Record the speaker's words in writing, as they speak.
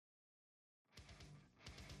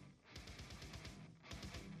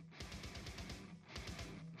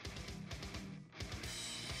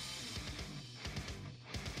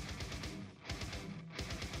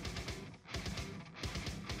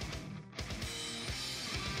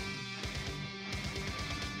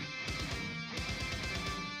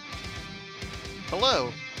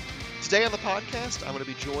Hello. Today on the podcast, I'm going to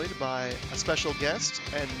be joined by a special guest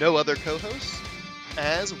and no other co-hosts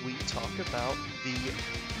as we talk about the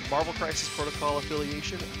Marvel Crisis Protocol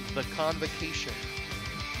affiliation, the Convocation.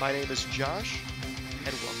 My name is Josh,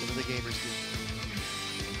 and welcome to the Gamers Guild.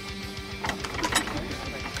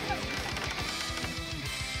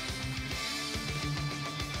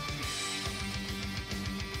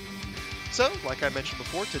 So, like I mentioned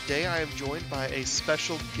before, today I am joined by a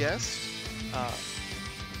special guest, uh,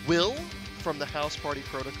 Will from the House Party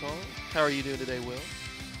Protocol. How are you doing today, Will?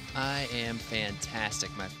 I am fantastic,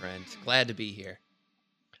 my friend. Glad to be here.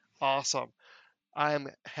 Awesome. I'm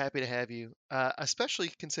happy to have you,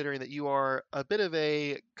 especially considering that you are a bit of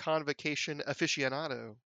a Convocation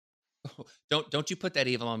aficionado. Don't you put that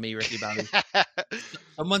evil on me, Ricky Bobby.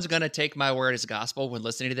 Someone's gonna take my word as gospel when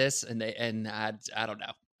listening to this, and I don't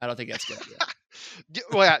know. I don't think that's good.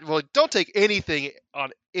 Well, don't take anything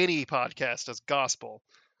on any podcast as gospel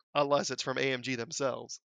unless it's from AMG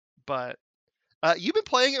themselves. But you've been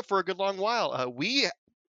playing it for a good long while.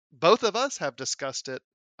 Both of us have discussed it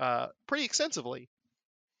pretty extensively.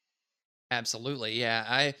 Absolutely,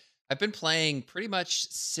 yeah. I've been playing pretty much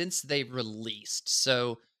since they released.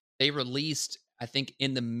 So they released, I think,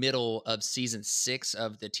 in the middle of season 6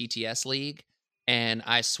 of the TTS League, and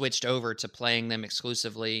I switched over to playing them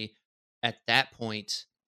exclusively at that point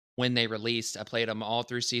when they released. I played them all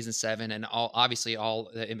through season 7 and all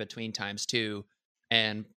the in between times too.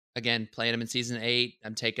 And again, playing them in season 8.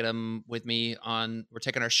 I'm taking them with me on. We're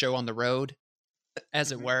taking our show on the road,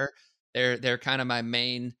 as it hmm were. They're kind of my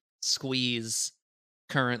main squeeze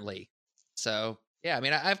currently. So yeah, I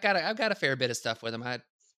mean, I've got a fair bit of stuff with them.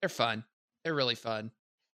 They're fun. They're really fun.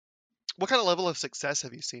 What kind of level of success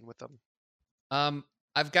have you seen with them? Um,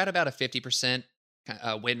 I've got about a 50%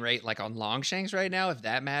 win rate, like on Longshanks right now, if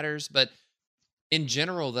that matters. But in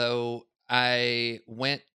general, though, I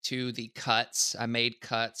went to the cuts. I made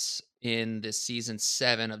cuts in this season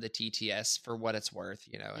 7 of the TTS for what it's worth.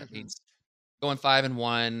 You know, it hmm means going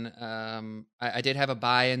 5-1. I did have a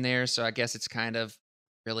buy in there, so I guess it's kind of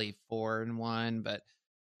really 4-1, but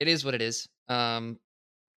it is what it is. But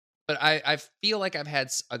I feel like I've had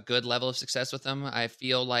a good level of success with them. I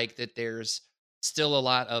feel like that there's still a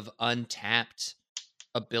lot of untapped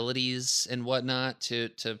abilities and whatnot to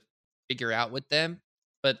figure out with them.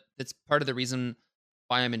 But that's part of the reason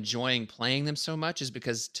why I'm enjoying playing them so much, is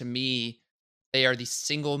because to me, they are the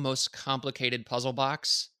single most complicated puzzle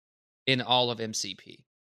box in all of MCP.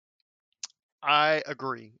 I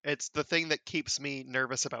agree. It's the thing that keeps me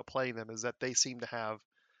nervous about playing them is that they seem to have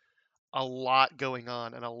a lot going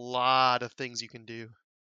on and a lot of things you can do.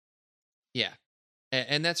 Yeah.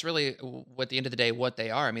 And that's really at the end of the day what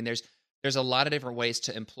they are. I mean, there's a lot of different ways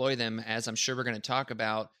to employ them, as I'm sure we're going to talk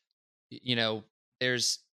about. You know,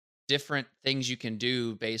 there's different things you can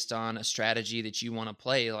do based on a strategy that you want to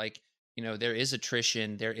play. Like, you know, there is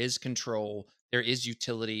attrition, there is control, there is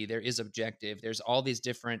utility, there is objective. There's all these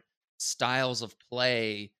different styles of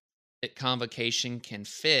play that Convocation can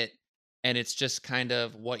fit. And it's just kind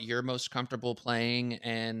of what you're most comfortable playing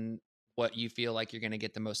and what you feel like you're going to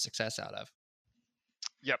get the most success out of.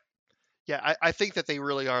 Yep. Yeah, I think that they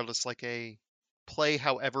really are just like a play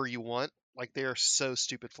however you want. Like they are so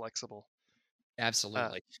stupid flexible. Uh,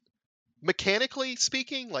 Absolutely. Mechanically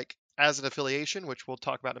speaking, like as an affiliation, which we'll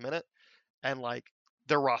talk about in a minute, and like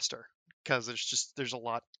their roster, because there's a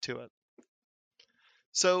lot to it.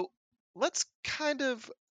 So let's kind of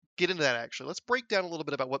get into that actually. Let's break down a little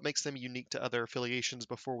bit about what makes them unique to other affiliations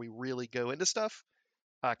before we really go into stuff,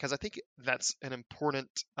 because I think that's an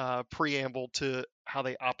important preamble to how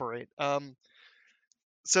they operate.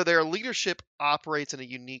 So their leadership operates in a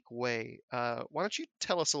unique way. Why don't you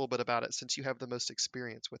tell us a little bit about it since you have the most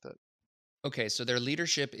experience with it? Okay, so their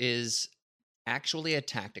leadership is actually a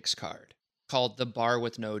tactics card called the Bar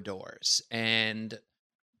with No Doors. And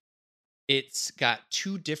it's got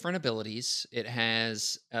two different abilities. It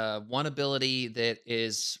has one ability that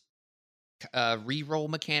is a reroll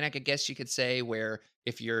mechanic, I guess you could say, where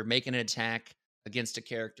if you're making an attack against a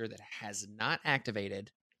character that has not activated,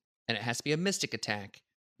 and it has to be a mystic attack,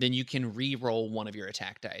 then you can re-roll one of your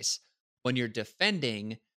attack dice. When you're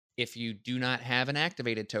defending, if you do not have an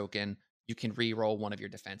activated token, you can re-roll one of your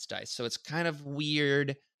defense dice. So it's kind of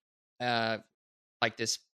weird, uh, like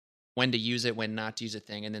this when to use it, when not to use a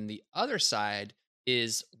thing. And then the other side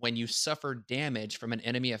is when you suffer damage from an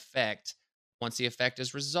enemy effect, once the effect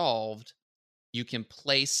is resolved, you can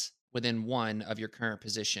place within one of your current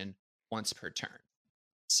position once per turn.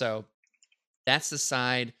 So that's the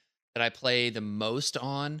side that I play the most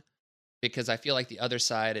on, because I feel like the other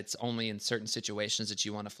side, it's only in certain situations that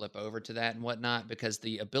you want to flip over to that and whatnot, because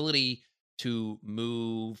the ability to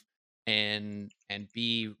move and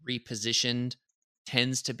be repositioned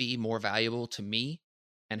tends to be more valuable to me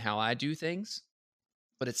and how I do things,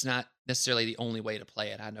 but it's not necessarily the only way to play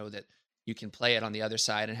it. I know that you can play it on the other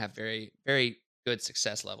side and have very, very good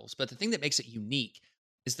success levels. But the thing that makes it unique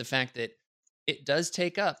is the fact that it does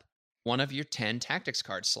take up one of your 10 tactics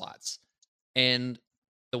card slots. And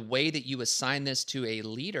the way that you assign this to a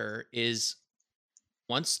leader is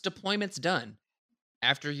once deployment's done,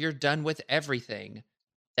 after you're done with everything,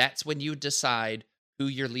 that's when you decide who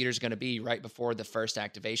your leader's going to be right before the first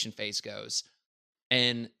activation phase goes.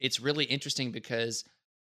 And it's really interesting because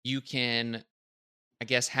you can, I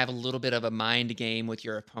guess, have a little bit of a mind game with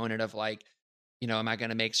your opponent of like, am I going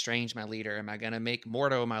to make Strange my leader? Am I going to make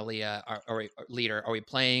Mordo my or leader? Are we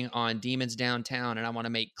playing on Demons Downtown and I want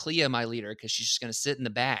to make Clea my leader because she's just going to sit in the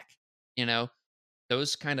back? You know,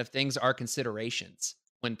 those kind of things are considerations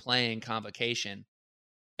when playing Convocation.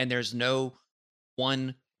 And there's no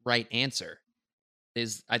one right answer,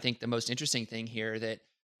 is I think the most interesting thing here, that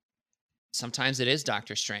sometimes it is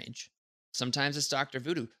Doctor Strange, sometimes it's Doctor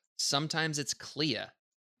Voodoo, sometimes it's Clea,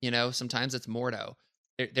 sometimes it's Mordo.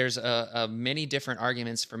 There's a many different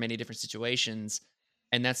arguments for many different situations,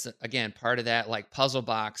 and that's again part of that like puzzle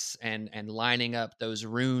box and lining up those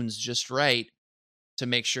runes just right to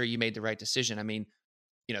make sure you made the right decision. I mean,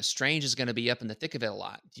 Strange is going to be up in the thick of it a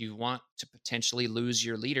lot. Do you want to potentially lose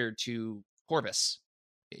your leader to Corvus?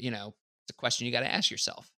 It's a question you got to ask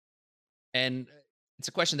yourself. And it's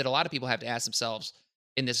a question that a lot of people have to ask themselves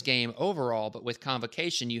in this game overall. But with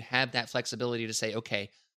Convocation, you have that flexibility to say, okay,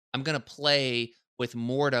 I'm going to play with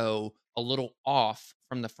Mordo a little off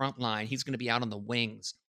from the front line. He's going to be out on the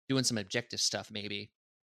wings doing some objective stuff, maybe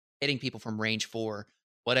hitting people from range 4,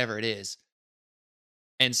 whatever it is.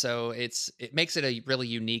 And so it makes it a really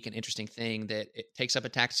unique and interesting thing that it takes up a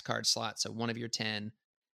tactics card slot, so one of your 10,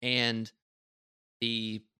 and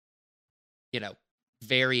the you know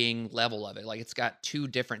varying level of it. Like it's got two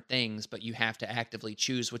different things, but you have to actively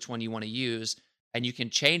choose which one you want to use, and you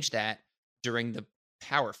can change that during the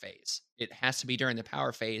power phase. It has to be during the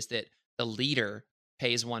power phase that the leader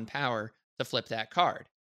pays 1 power to flip that card.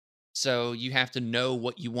 So you have to know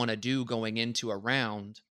what you want to do going into a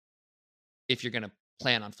round if you're going to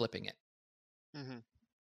plan on flipping it. Mm-hmm.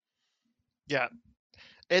 Yeah,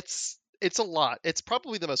 it's a lot. It's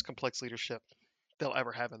probably the most complex leadership they'll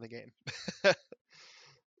ever have in the game.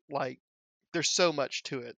 Like, there's so much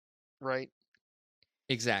to it, right?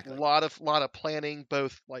 Exactly. Lot of planning,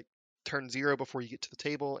 both like turn 0 before you get to the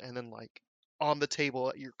table, and then like on the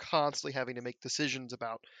table, you're constantly having to make decisions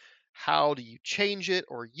about how do you change it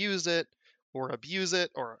or use it or abuse it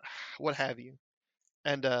or what have you.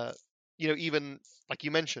 And even like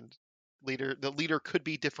you mentioned, the leader could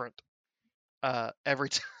be different every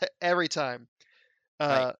time. Right.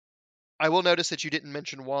 Uh, I will notice that you didn't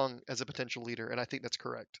mention Wong as a potential leader, and I think that's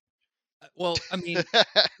correct. Well, I mean,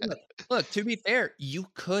 look, to be fair, you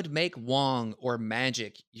could make Wong or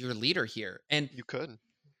Magic your leader here. And You could.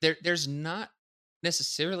 there's not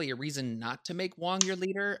necessarily a reason not to make Wong your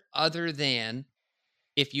leader, other than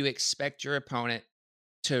if you expect your opponent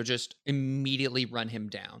to just immediately run him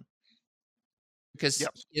down, because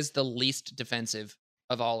Yep. he is the least defensive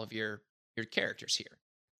of all of your characters here.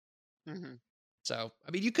 Hmm. So,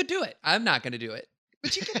 I mean, you could do it. I'm not going to do it,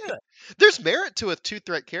 but you could do it. There's merit to a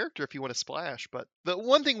 2-threat character if you want to splash, but the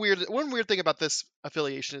one weird thing about this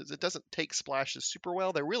affiliation is it doesn't take splashes super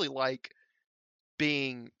well. They really like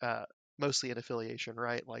being mostly an affiliation,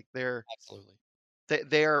 right? Like Absolutely.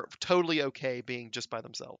 they're totally okay being just by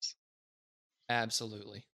themselves.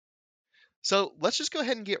 Absolutely. So let's just go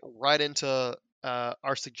ahead and get right into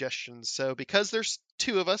our suggestions. So because there's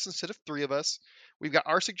 2 of us instead of 3 of us, we've got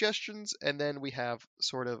our suggestions, and then we have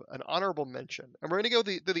sort of an honorable mention. And we're going to go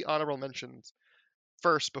through the honorable mentions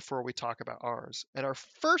first before we talk about ours. And our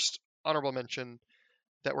first honorable mention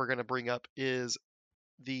that we're going to bring up is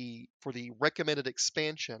for the recommended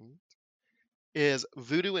expansion is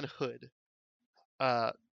Voodoo and Hood.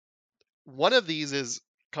 One of these is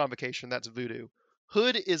Convocation, that's Voodoo.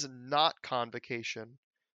 Hood is not Convocation,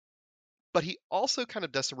 but he also kind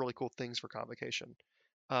of does some really cool things for Convocation.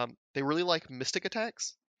 They really like mystic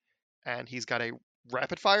attacks, and he's got a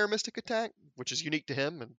rapid fire mystic attack, which is unique to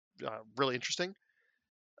him and really interesting.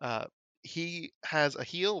 He has a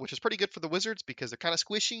heal, which is pretty good for the wizards because they're kind of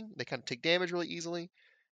squishy. They kind of take damage really easily,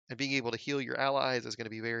 and being able to heal your allies is going to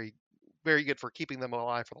be very, very good for keeping them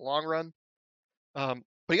alive for the long run.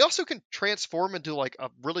 But he also can transform into like a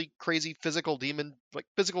really crazy physical demon, like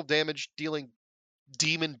physical damage dealing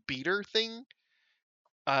demon beater thing,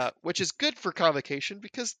 which is good for Convocation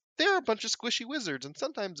because they're a bunch of squishy wizards, and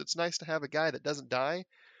sometimes it's nice to have a guy that doesn't die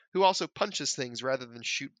who also punches things rather than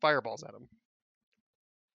shoot fireballs at them.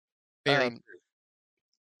 Very Um, true.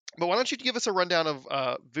 but why don't you give us a rundown of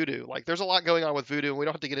Voodoo? Like, there's a lot going on with Voodoo, and we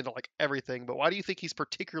don't have to get into like everything. But why do you think he's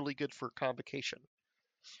particularly good for Convocation?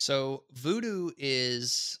 So Voodoo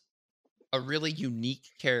is a really unique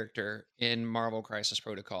character in Marvel Crisis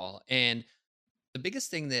Protocol. And the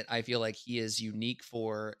biggest thing that I feel like he is unique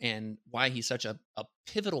for and why he's such a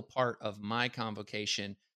pivotal part of my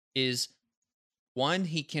convocation is one,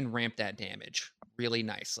 he can ramp that damage really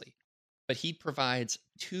nicely, but he provides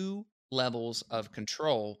two levels of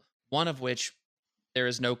control, one of which there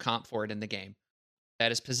is no comp for it in the game.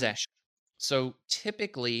 That is Hmm. possession. So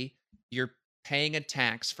typically, you're paying a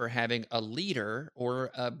tax for having a leader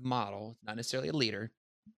or a model, not necessarily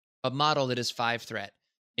a model that is 5 threat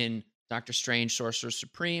in Doctor Strange Sorcerer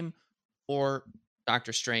Supreme or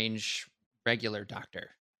Doctor Strange regular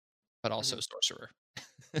doctor, but also Hmm. sorcerer.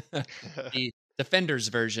 The defender's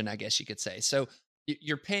version, I guess you could say. So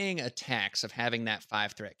you're paying a tax of having that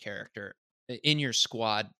 5 threat character in your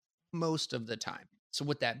squad most of the time. So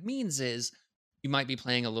what that means is you might be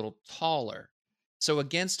playing a little taller. So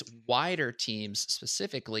against wider teams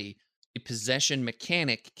specifically, the possession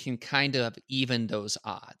mechanic can kind of even those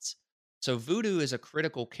odds. So Voodoo is a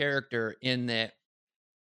critical character in that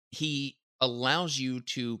he allows you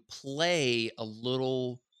to play a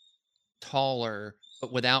little taller,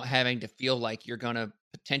 but without having to feel like you're going to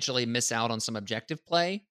potentially miss out on some objective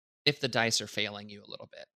play if the dice are failing you a little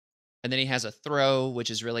bit. And then he has a throw,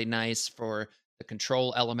 which is really nice for the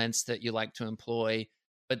control elements that you like to employ.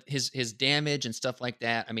 But his damage and stuff like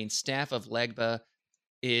that. I mean, Staff of Legba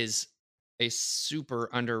is a super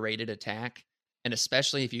underrated attack. And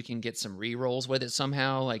especially if you can get some rerolls with it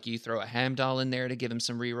somehow, like you throw a Hamdall in there to give him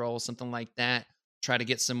some rerolls, something like that. Try to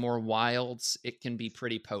get some more wilds, it can be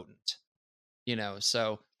pretty potent,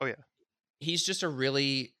 so Oh yeah, he's just a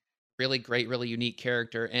really, really great, really unique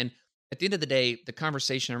character. And at the end of the day, the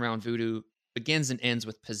conversation around Voodoo begins and ends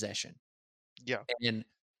with possession yeah, and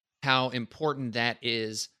how important that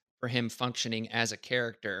is for him functioning as a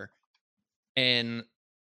character. And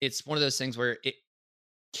it's one of those things where it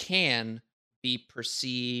can be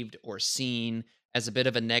perceived or seen as a bit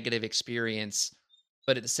of a negative experience,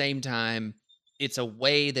 but at the same time, it's a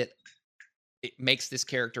way that it makes this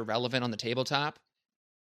character relevant on the tabletop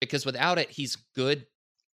because without it, he's good.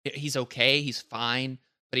 He's okay, he's fine,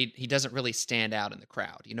 but he doesn't really stand out in the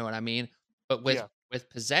crowd, you know what I mean? But with yeah.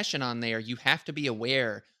 possession on there, you have to be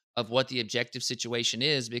aware of what the objective situation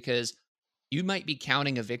is because you might be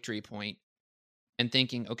counting a victory point and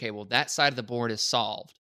thinking, "Okay, well, that side of the board is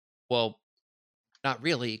solved." Well, not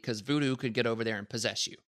really, because Voodoo could get over there and possess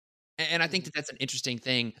you. And I think Hmm. that that's an interesting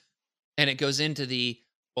thing, and it goes into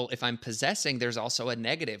well, if I'm possessing, there's also a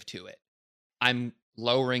negative to it. I'm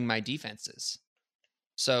lowering my defenses.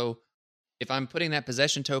 So if I'm putting that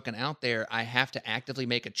possession token out there, I have to actively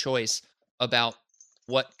make a choice about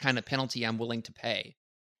what kind of penalty I'm willing to pay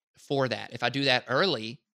for that. If I do that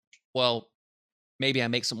early, well, maybe I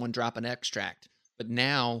make someone drop an extract, but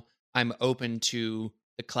now I'm open to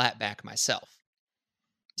the clapback myself.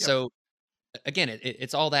 Yep. So again,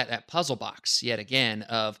 it's all that puzzle box yet again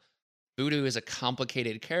of Voodoo is a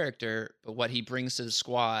complicated character, but what he brings to the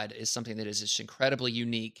squad is something that is just incredibly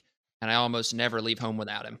unique, and I almost never leave home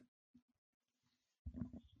without him.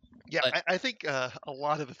 Yeah, But I think a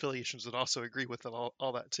lot of affiliations would also agree with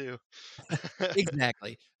all that too.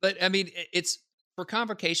 exactly. But I mean, it's for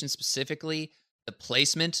Convocation specifically, the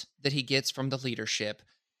placement that he gets from the leadership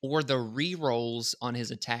or the re-rolls on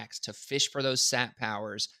his attacks to fish for those sap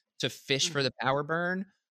powers, to fish for Hmm. the power burn,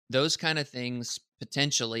 those kind of things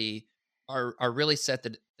potentially are really set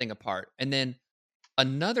the thing apart. And then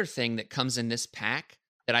another thing that comes in this pack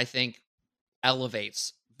that I think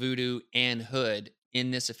elevates Voodoo and Hood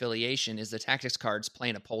in this affiliation is the tactics cards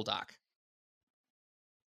playing a pole dock.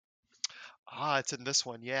 Ah, it's in this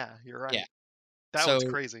one. Yeah, you're Yeah. right. That one's So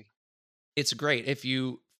crazy. it's great. If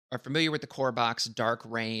you are familiar with the core box, Dark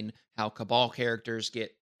Reign, how Cabal characters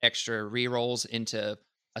get extra rerolls into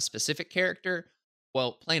a specific character.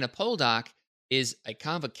 Well, playing a Poldock is a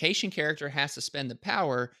convocation character has to spend the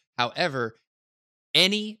power. However,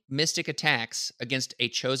 any mystic attacks against a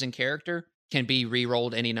chosen character can be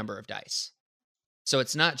rerolled any number of dice. So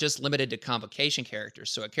it's not just limited to convocation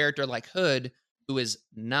characters. So a character like Hood, who is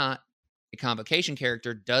not a convocation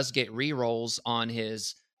character, does get rerolls on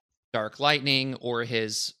his Dark Lightning or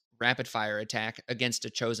his rapid fire attack against a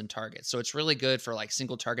chosen target. So it's really good for like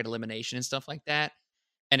single target elimination and stuff like that.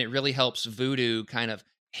 And it really helps Voodoo kind of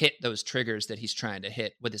hit those triggers that he's trying to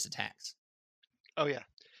hit with his attacks. Oh yeah,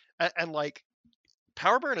 and like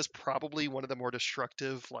Power Burn is probably one of the more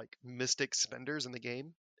destructive like mystic spenders in the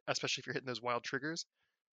game. especially if you're hitting those wild triggers.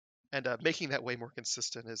 And making that way more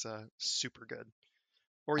consistent is super good.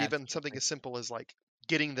 Or even something Absolutely. as simple as like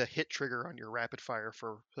getting the hit trigger on your rapid fire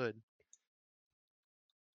for Hood.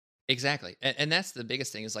 Exactly. And that's the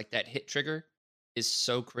biggest thing is like that hit trigger is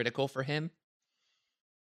so critical for him.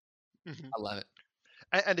 Hmm. I love it.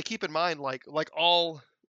 And to keep in mind, like all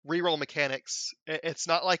reroll mechanics, it's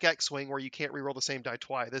not like X-wing where you can't reroll the same die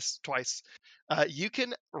twice. You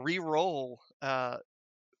can reroll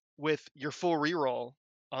with your full reroll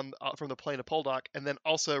on from the plane of Poldock, and then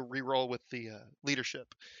also reroll with the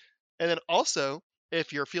leadership. And then also,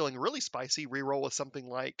 if you're feeling really spicy, reroll with something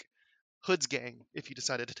like Hood's Gang if you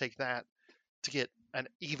decided to take that to get an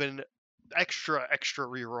even extra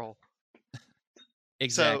reroll.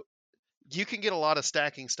 Exactly. So you can get a lot of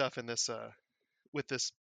stacking stuff in this with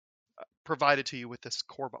this provided to you with this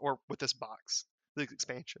or with this box, the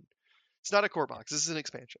expansion. It's not a core box. This is an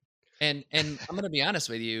expansion. And I'm gonna be honest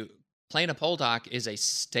with you, playing a Poldock is a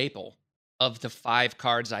staple of the 5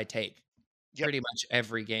 cards I take Yep. pretty much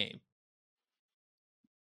every game.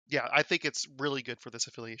 Yeah, I think it's really good for this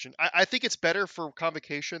affiliation. I think it's better for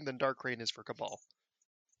Convocation than Dark Reign is for Cabal.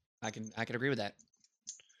 I can agree with that.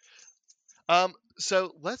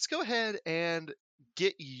 So let's go ahead and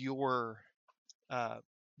get uh,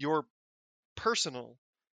 your personal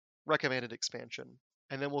recommended expansion,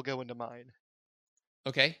 and then we'll go into mine.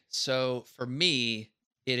 Okay, so for me,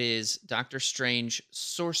 it is Doctor Strange,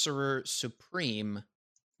 Sorcerer Supreme,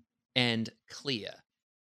 and Clea.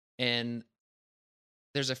 And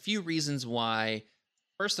there's a few reasons why.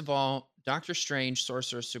 First of all, Doctor Strange,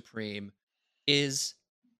 Sorcerer Supreme is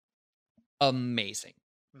amazing.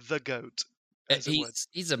 The goat, as it would.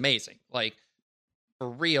 He's amazing. Like for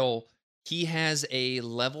real, he has a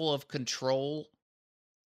level of control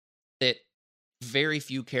that very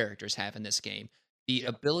few characters have in this game. The Yeah.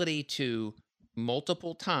 ability to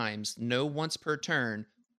multiple times, no once per turn,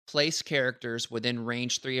 place characters within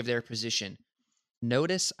range 3 of their position.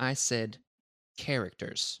 Notice I said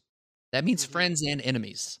characters. That means Hmm. friends and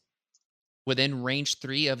enemies within range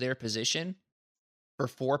 3 of their position for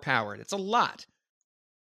 4 power. It's a lot,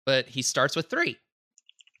 but he starts with 3.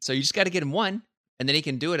 So you just got to get him one, and then he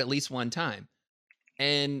can do it at least one time.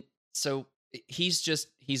 And so he's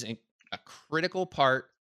a critical part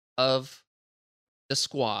of the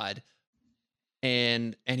squad,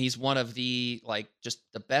 and he's one of the like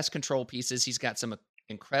just the best control pieces. He's got some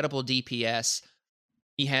incredible DPS.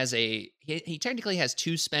 He technically has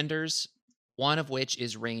 2 spenders, one of which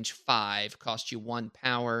is range 5, costs you 1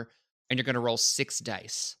 power, and you're going to roll 6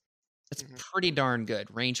 dice. That's Hmm. pretty darn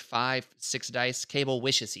good. Range 5, 6 dice. Cable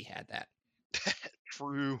wishes he had that.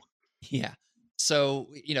 True. Yeah.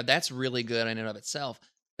 So, that's really good in and of itself.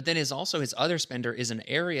 But then his other spender is an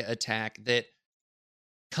area attack that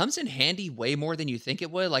comes in handy way more than you think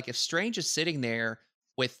it would. Like if Strange is sitting there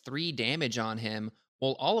with 3 damage on him,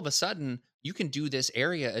 well, all of a sudden you can do this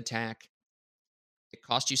area attack. It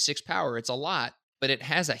costs you 6 power. It's a lot, but it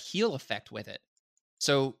has a heal effect with it.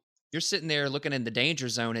 So you're sitting there looking in the danger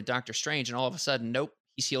zone at Doctor Strange, and all of a sudden, nope,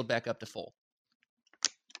 he's healed back up to full.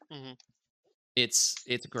 Hmm. It's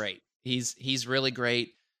great. He's really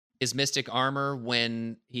great. His mystic armor,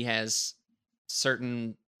 when he has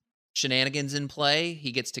certain shenanigans in play,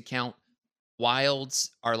 he gets to count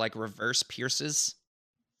wilds are like reverse pierces.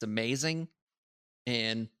 It's amazing.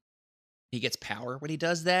 And he gets power when he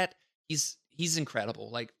does that. He's incredible.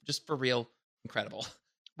 Like just for real, incredible.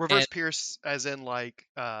 Reverse And Pierce, as in like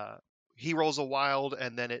he rolls a wild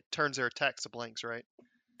and then it turns their attacks to blanks, right?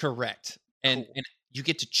 correct. And Cool. and you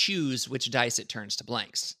get to choose which dice it turns to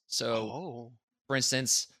blanks. So Oh. for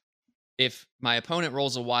instance, if my opponent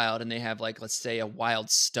rolls a wild and they have like let's say a wild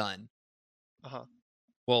stun, Uh huh.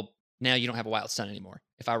 well, now you don't have a wild stun anymore.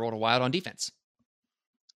 If I rolled a wild on defense.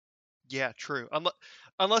 Yeah, true.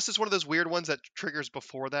 Unless it's one of those weird ones that triggers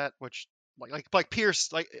before that, which like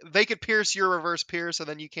Pierce, like they could pierce your reverse Pierce, and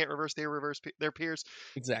then you can't reverse their Pierce.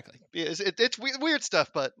 Exactly. It's weird stuff,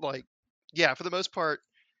 but like, yeah, for the most part,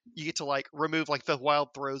 you get to like remove like the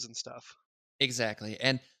wild throws and stuff. Exactly.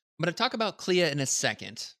 And I'm going to talk about Clea in a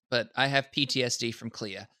second, but I have PTSD from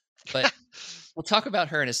Clea. But we'll talk about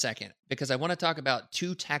her in a second because I want to talk about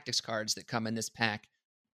 2 tactics cards that come in this pack.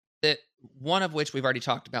 That one of which we've already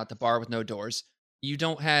talked about, the bar with no doors. You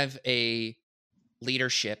don't have a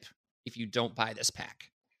leadership if you don't buy this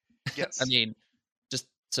pack. I Yes. mean, just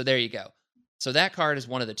so there you go. So that card is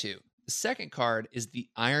one of the 2. The second card is the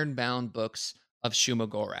Ironbound Books of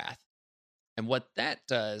Shumagorath. And what that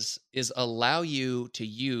does is allow you to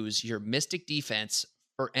use your Mystic defense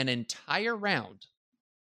for an entire round.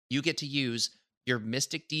 You get to use your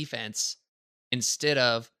Mystic defense instead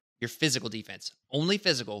of your physical defense, only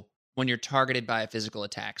physical when you're targeted by a physical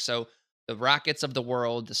attack. So the Rockets of the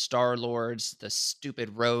world, the Star Lords, the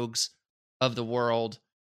stupid rogues of the world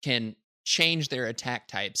can change their attack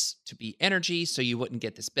types to be energy so you wouldn't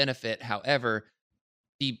get this benefit. However,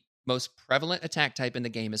 the most prevalent attack type in the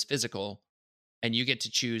game is physical, and you get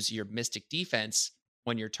to choose your mystic defense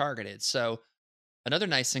when you're targeted. So another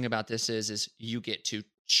nice thing about this is you get to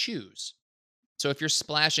choose. So if you're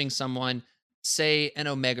splashing someone, say an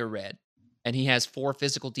Omega Red, and he has 4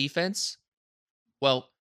 physical defense, well,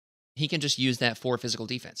 he can just use that 4 physical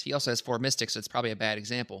defense. He also has 4 mystics, so it's probably a bad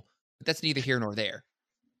example, but that's neither here nor there.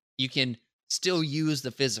 You can still use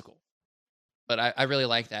the physical, but I really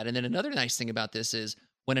like that. And then another nice thing about this is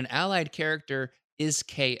when an allied character is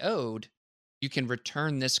KO'd, you can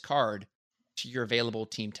return this card to your available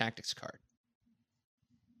team tactics card.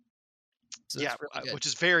 So Yeah, that's really good. which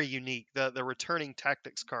is very unique. The returning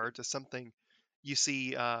tactics cards is something you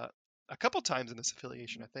see a couple times in this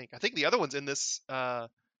affiliation. I think the other one's in this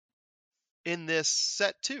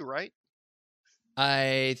set too, right?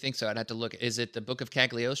 I think so. I'd have to look. Is it the Book of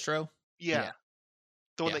Cagliostro? Yeah, Yeah.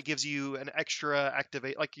 the one Yeah. that gives you an extra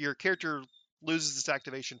activate, like your character loses its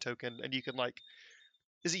activation token, and you can like,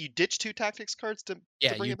 is it you ditch 2 tactics cards to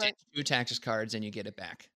Yeah, bring you it ditch back? 2 tactics cards and you get it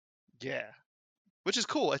back. Yeah, which is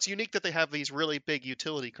cool. It's unique that they have these really big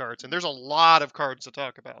utility cards, and there's a lot of cards to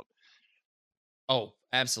talk about. Oh,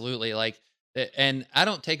 absolutely. And I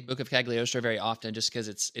don't take Book of Cagliostro very often just because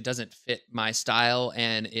it doesn't fit my style,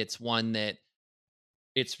 and it's one that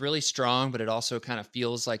it's really strong, but it also kind of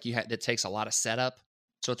feels like it takes a lot of setup,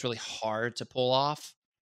 so it's really hard to pull off.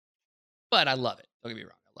 But I love it. Don't get me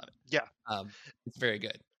wrong, I love it. Yeah. It's very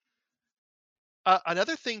good.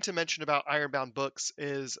 Another thing to mention about Ironbound books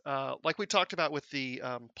is, like we talked about with the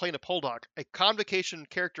Plane of Poldock, a Convocation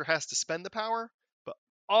character has to spend the power, but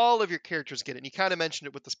all of your characters get it. And you kind of mentioned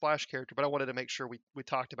it with the Splash character, but I wanted to make sure we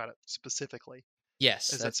talked about it specifically,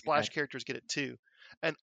 Yes, is that that's Splash exactly. characters get it too.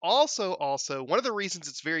 And also, one of the reasons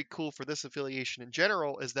it's very cool for this affiliation in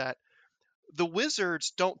general is that the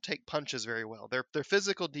Wizards don't take punches very well. Their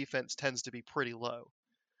physical defense tends to be pretty low,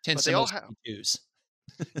 Tends but to they all mostly have, be twos.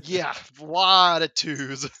 yeah, a lot of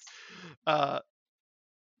twos. Uh,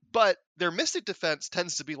 but their mystic defense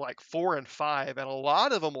tends to be like 4 and 5, and a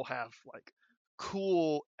lot of them will have like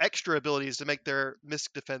cool extra abilities to make their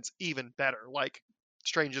mystic defense even better, like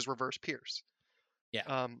Strange's reverse pierce. Yeah.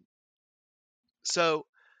 um, so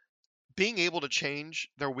being able to change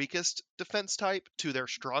their weakest defense type to their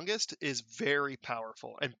strongest is very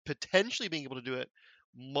powerful, and potentially being able to do it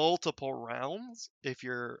multiple rounds if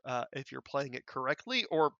you're playing it correctly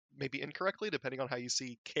or maybe incorrectly, depending on how you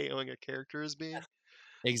see KOing a character as being.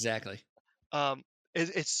 Exactly. um,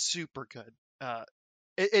 it's super good.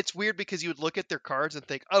 It's weird because you would look at their cards and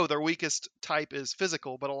think, oh, their weakest type is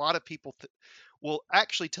physical, but a lot of people will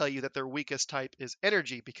actually tell you that their weakest type is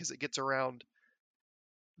energy because it gets around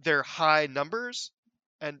their high numbers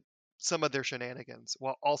and some of their shenanigans,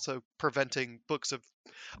 while also preventing books of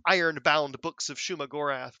iron-bound books of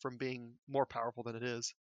Shumagorath from being more powerful than it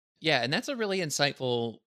is. Yeah, and that's a really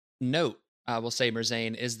insightful note, I will say,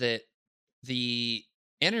 Merzane, is that the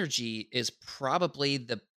energy is probably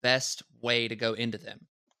the best way to go into them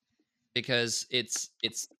because it's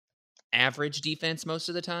average defense most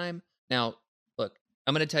of the time. Now, look,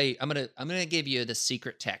 I'm gonna tell you, I'm gonna give you the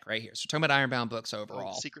secret tech right here. So we're talking about Ironbound books Oh, the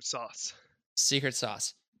overall. secret sauce. Secret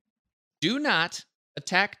sauce. Do not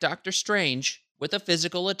attack Doctor Strange with a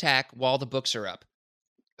physical attack while the books are up.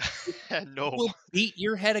 You No. will beat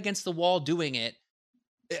your head against the wall doing it.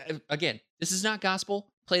 Again, this is not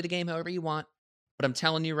gospel. Play the game however you want. But I'm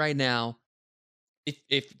telling you right now,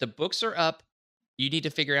 if the books are up, you need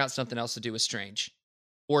to figure out something else to do with Strange.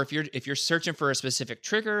 Or if you're searching for a specific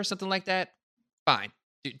trigger or something like that, fine.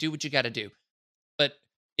 Do what you got to do. But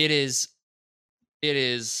it is it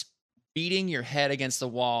is beating your head against the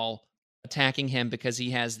wall, attacking him because he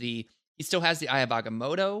still has the Eye of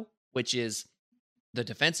Agamotto, which is the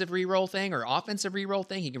defensive reroll thing or offensive reroll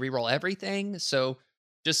thing. He can reroll everything. So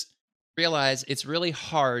just realize it's really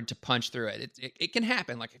hard to punch through it. It can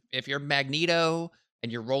happen. Like if you're Magneto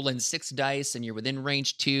and you're rolling 6 dice and you're within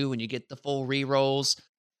range 2 and you get the full rerolls,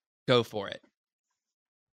 go for it.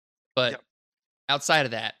 But Yep. outside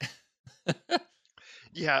of that,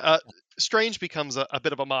 Yeah. Strange becomes a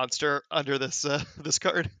bit of a monster under this this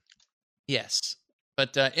card. yes.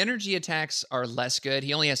 But energy attacks are less good.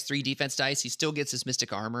 He only has 3 defense dice. He still gets his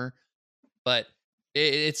mystic armor, but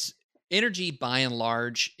it's energy by and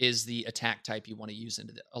large is the attack type you want to use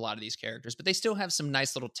into a lot of these characters. But they still have some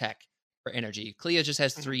nice little tech for energy. Clea just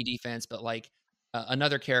has Mhm. 3 defense, but like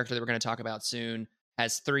another character that we're going to talk about soon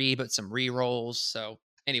has 3, but some rerolls. So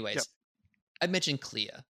Anyways, Yep. I mentioned Clea.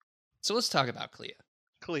 So let's talk about Clea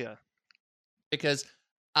Clea. because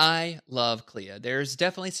I love Clea. There's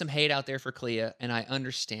definitely some hate out there for Clea, and I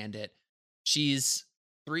understand it. She's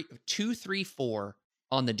 4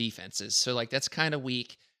 on the defenses. So like that's kind of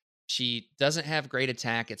weak. She doesn't have great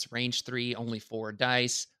attack. It's range 3, only 4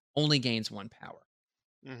 dice, only gains 1 power.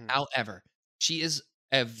 Hmm. However, she is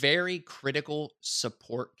a very critical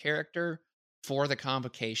support character for the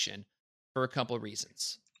Convocation for a couple of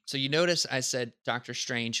reasons. So you notice I said Doctor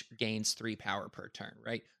Strange gains 3 power per turn,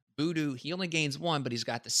 right? Voodoo, he only gains 1, but he's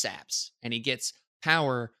got the saps, and he gets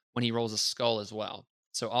power when he rolls a skull as well.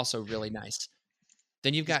 So also really nice.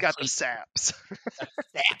 Then you've He's got got the Clea, saps.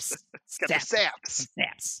 saps, Got the saps, saps.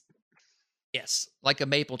 saps. Yes, like a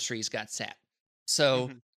maple tree's got sap. So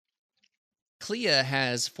Hmm. Clea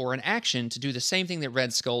has for an action to do the same thing that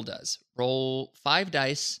Red Skull does. Roll 5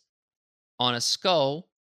 dice on a skull,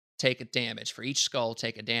 take a damage. For each skull,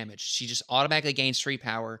 take a damage. She just automatically gains 3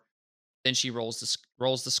 power. Then she rolls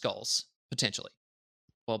the skulls potentially.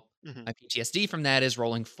 Well, Hmm. my PTSD from that is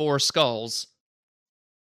rolling 4 skulls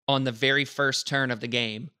on the very first turn of the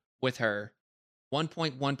game with her.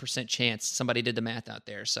 1.1% chance. Somebody did the math out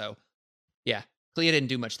there. So, yeah, Clea didn't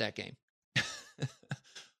do much that game.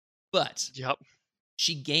 But Yep.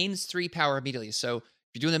 she gains 3 power immediately. So if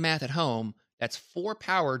you're doing the math at home, that's 4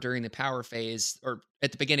 power during the power phase or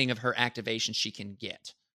at the beginning of her activation she can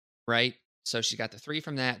get, right? So she's got the 3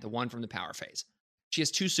 from that, the 1 from the power phase. She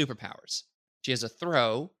has 2 superpowers. She has a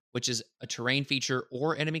throw, which is a terrain feature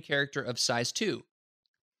or enemy character of size 2.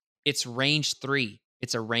 It's range 3.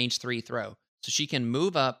 It's a range 3 throw. So she can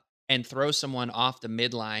move up and throw someone off the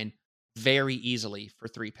midline very easily for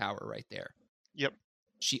 3 power right there. Yep.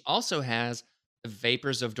 She also has the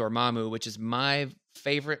Vapors of Dormammu, which is my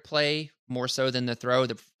favorite play more so than the throw.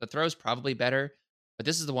 The throw is probably better, but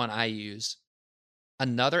this is the one I use.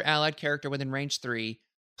 Another allied character within range 3,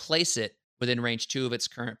 place it within range 2 of its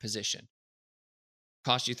current position.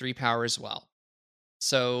 Cost you 3 power as well.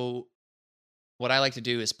 So what I like to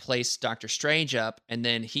do is place Doctor Strange up, and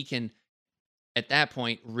then he can, at that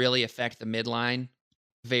point, really affect the midline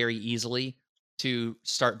very easily to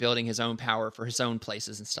start building his own power for his own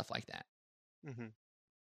places and stuff like that. Hmm.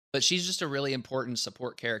 But she's just a really important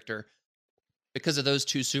support character because of those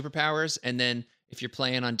 2 superpowers. And then if you're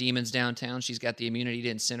playing on demons downtown, she's got the immunity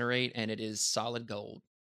to incinerate, and it is solid gold.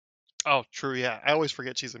 Oh, true. Yeah. I always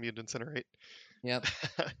forget she's immune to incinerate. Yep.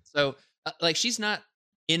 So, like, she's not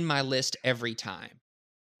in my list every time,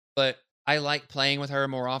 but I like playing with her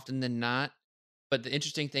more often than not. But the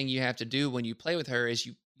interesting thing you have to do when you play with her is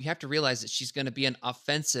you have to realize that she's going to be an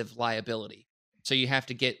offensive liability. So you have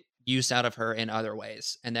to get use out of her in other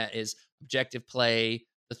ways, and that is objective play,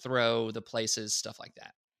 the throw, the places, stuff like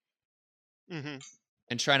that. Hmm.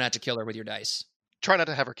 And try not to kill her with your dice. Try not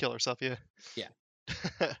to have her kill herself. Yeah. Yeah.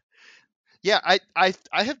 Yeah. I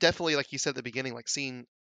have definitely, like you said at the beginning, like seen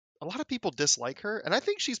a lot of people dislike her, and I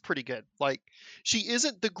think she's pretty good. Like, she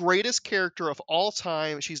isn't the greatest character of all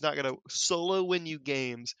time. She's not going to solo win you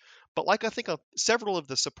games, but like I think of several of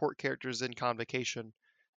the support characters in Convocation,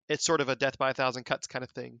 it's sort of a death by a thousand cuts kind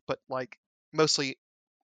of thing. But like mostly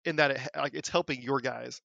in that like it's helping your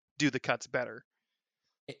guys do the cuts better.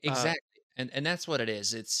 Uh, Exactly. And that's what it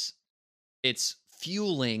is. It's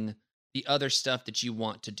fueling the other stuff that you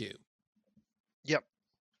want to do. yep.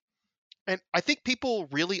 And I think people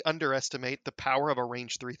really underestimate the power of a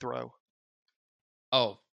range 3 throw.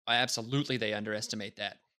 Oh, absolutely they underestimate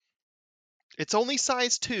that. It's only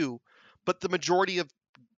size 2, but the majority of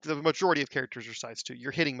characters are size 2.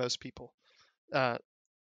 You're hitting most people. Uh,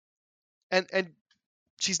 and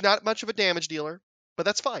she's not much of a damage dealer, but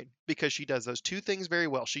that's fine because she does those 2 things very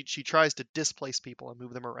well. She tries to displace people and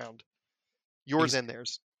move them around. Yours and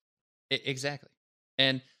theirs. Exactly.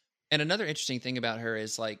 And another interesting thing about her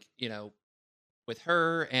is like, with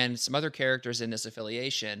her and some other characters in this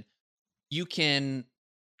affiliation, you can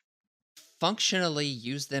functionally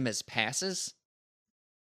use them as passes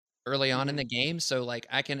early on in Hmm. the game. So like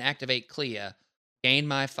I can activate Clea, gain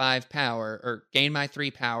my 5 power or gain my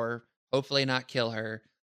 3 power, hopefully not kill her,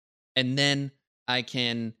 and then I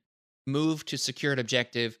can move to secured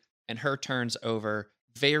objective and her turns over.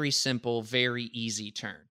 Very simple, very easy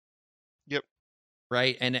turn, Yep.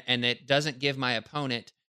 right? And it doesn't give my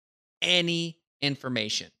opponent any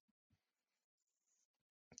information.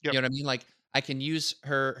 Yep. You know what I mean? Like I can use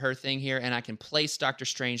her thing here and I can place Doctor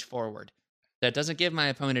Strange forward. That doesn't give my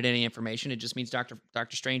opponent any information. It just means Doctor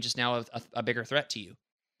Strange is now a bigger threat to you.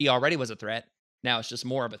 He already was a threat. Now it's just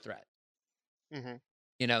more of a threat.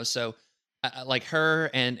 Hmm. So like her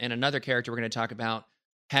and another character we're going to talk about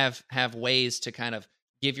have ways to kind of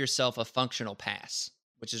give yourself a functional pass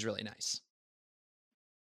which is really nice.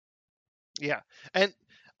 Yeah, and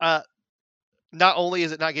uh, not only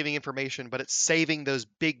is it not giving information, but it's saving those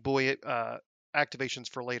big boy activations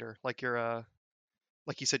for later, like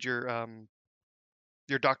like you said, your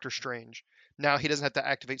Doctor Strange. Now he doesn't have to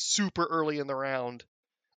activate super early in the round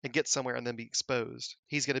and get somewhere and then be exposed.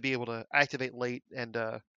 He's going to be able to activate late and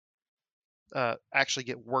actually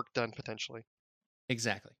get work done potentially.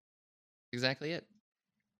 Exactly. Exactly it.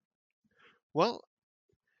 Well,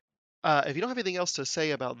 if you don't have anything else to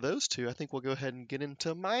say about those two, I think we'll go ahead and get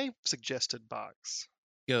into my suggested box.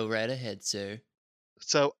 Go right ahead, sir.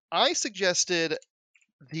 So I suggested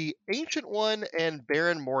the Ancient One and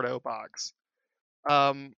Baron Mordo box.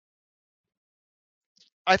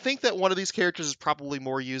 I think that one of these characters is probably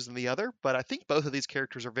more used than the other, but I think both of these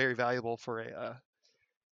characters are very valuable for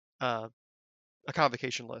a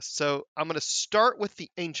convocation list. So I'm going to start with the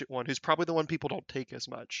Ancient One, who's probably the one people don't take as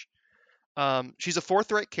much. She's a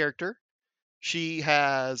 4th right character. She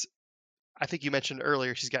has, I think you mentioned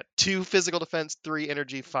earlier, she's got 2 physical defense, 3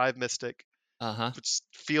 energy, 5 mystic, Uh-huh. which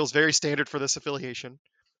feels very standard for this affiliation.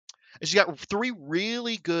 And she's got 3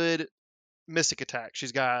 really good mystic attacks.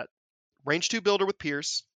 She's got range 2 builder with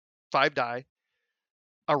Pierce, 5 die.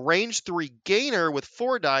 A range 3 gainer with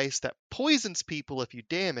 4 dice that poisons people if you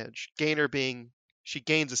damage. Gainer being she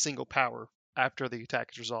gains a single power after the attack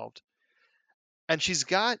is resolved. And she's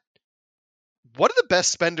got one of the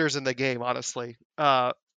best spenders in the game, honestly.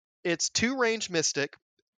 It's 2 range mystic,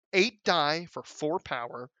 8 die for 4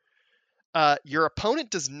 power. Your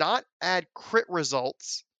opponent does not add crit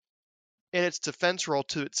results in its defense roll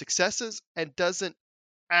to its successes and doesn't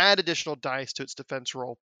add additional dice to its defense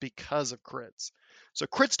roll because of crits. So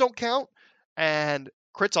crits don't count, and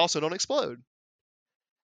crits also don't explode.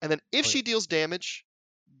 And then if she deals damage,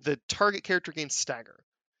 the target character gains stagger.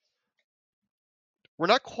 We're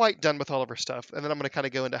not quite done with all of her stuff, and then I'm going to kind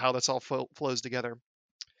of go into how this all flows together.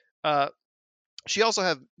 She also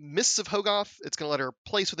has Mists of Hogoth. It's going to let her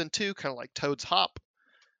place within 2, kind of like Toad's Hop.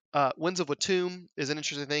 Winds of Watum is an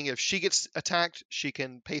interesting thing. If she gets attacked, she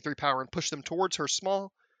can pay 3 power and push them towards her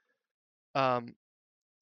small.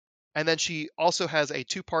 And then she also has a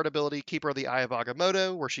 2-part ability, Keeper of the Eye of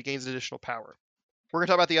Agamotto, where she gains additional power. We're going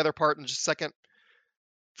to talk about the other part in just a second.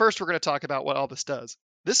 First, we're going to talk about what all this does.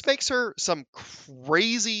 This makes her some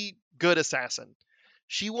crazy good assassin.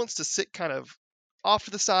 She wants to sit kind of off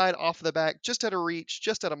to the side, off to the back, just out of reach,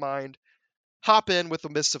 just out of mind, hop in with the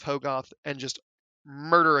Mists of Hogoth, and just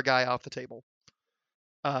murder a guy off the table.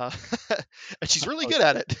 And she's really good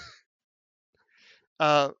at it.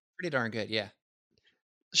 Pretty darn good, yeah.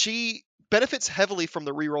 She benefits heavily from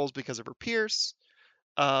the rerolls because of her Pierce.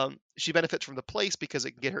 She benefits from the place because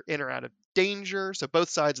it can get her in or out of danger. So both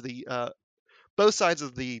sides of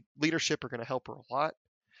the leadership are going to help her a lot.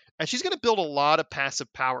 And she's going to build a lot of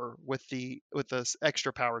passive power with this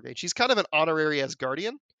extra power gain. She's kind of an honorary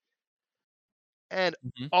Asgardian, and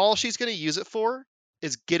all she's going to use it for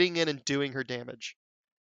is getting in and doing her damage.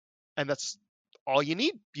 And that's all you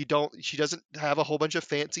need. She doesn't have a whole bunch of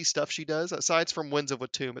fancy stuff she does. Aside from Winds of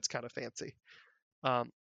Watum, it's kind of fancy.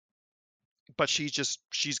 But she's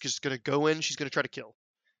just going to go in. She's going to try to kill.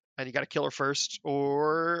 And you got to kill her first,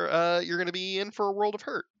 or you're going to be in for a world of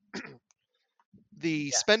hurt.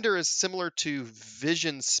 The spender is similar to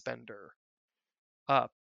Vision Spender. But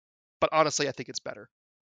honestly, I think it's better.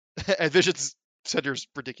 And Vision Spender's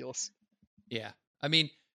ridiculous. Yeah. I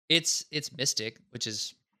mean, it's Mystic, which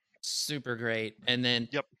is super great. And then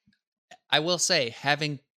I will say,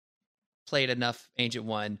 having played enough Ancient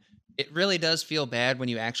One, it really does feel bad when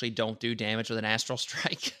you actually don't do damage with an Astral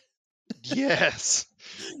Strike. Yes.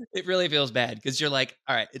 It really feels bad because you're like,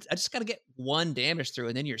 all right, I just got to get 1 damage through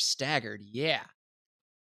and then you're staggered. Yeah.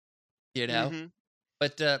 You know? Mm-hmm.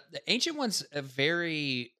 But the Ancient One's a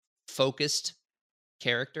very focused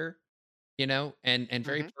character, you know, and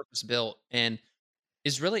very purpose built, and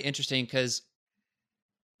is really interesting because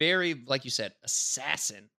very, like you said,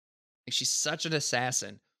 assassin. Like she's such an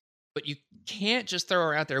assassin, but you can't just throw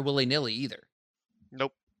her out there willy nilly either.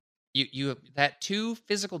 Nope. You that 2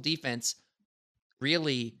 physical defense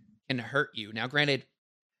really can hurt you. Now, granted,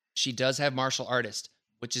 she does have martial artist,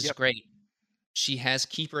 which is great. She has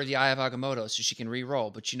Keeper of the Eye of Agamotto, so she can re-roll.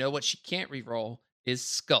 But you know what she can't re-roll is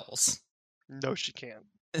skulls. No, she can't.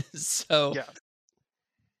 So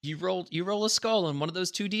you roll a skull on one of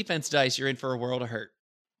those 2 defense dice, you're in for a world of hurt.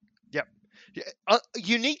 Yep.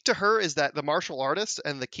 Unique to her is that the martial artist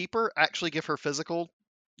and the keeper actually give her physical,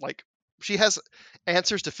 like she has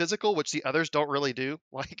answers to physical, which the others don't really do.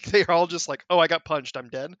 Like they're all just like, oh, I got punched, I'm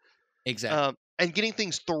dead. Exactly. And getting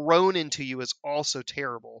things thrown into you is also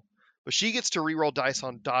terrible. But she gets to reroll dice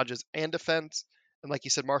on dodges and defense, And like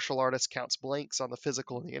you said, martial artist counts blanks on the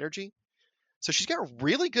physical and the energy. So she's got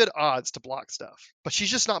really good odds to block stuff, but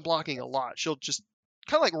she's just not blocking a lot. She'll just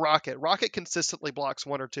kind of like Rocket. Rocket consistently blocks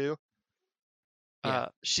one or two. Yeah.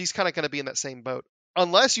 She's kind of going to be in that same boat,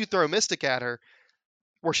 unless you throw Mystic at her,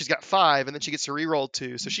 where she's got 5, and then she gets to reroll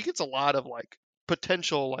 2. So she gets a lot of like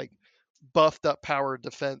potential like buffed up power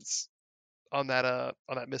defense on that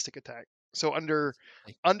Mystic attack. So under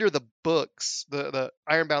the books, the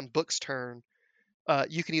Ironbound books turn,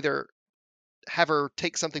 you can either have her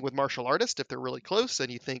take something with martial artist if they're really close,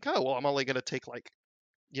 and you think, oh well, I'm only going to take like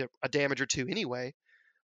a damage or 2 anyway.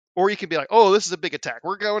 Or you can be like, oh, this is a big attack.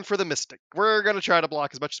 We're going for the Mystic. We're going to try to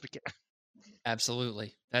block as much as we can.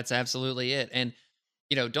 Absolutely. That's absolutely it. And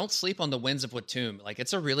don't sleep on the Winds of Watum. Like,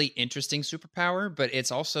 it's a really interesting superpower, but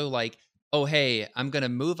it's also like, oh, hey, I'm going to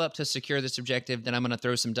move up to secure this objective, then I'm going to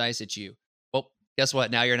throw some dice at you. Well, guess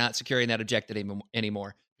what? Now you're not securing that objective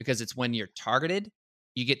anymore because it's when you're targeted,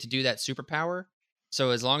 you get to do that superpower. So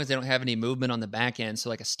as long as they don't have any movement on the back end, so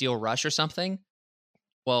like a steel rush or something,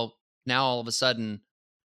 well, now all of a sudden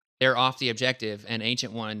they're off the objective, and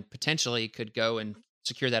Ancient One potentially could go and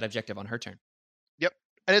secure that objective on her turn. Yep.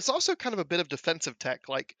 And it's also kind of a bit of defensive tech.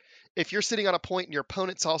 Like if you're sitting on a point and your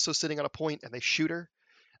opponent's also sitting on a point and they shoot her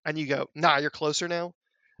and you go, nah, you're closer now,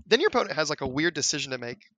 then your opponent has like a weird decision to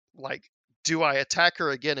make. Like, do I attack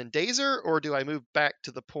her again and daze her, or do I move back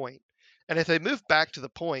to the point? And if they move back to the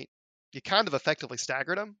point, you kind of effectively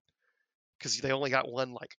staggered them because they only got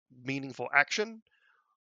one like meaningful action.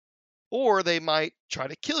 Or they might try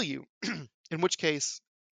to kill you, in which case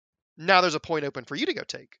now there's a point open for you to go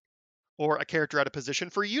take, or a character out of position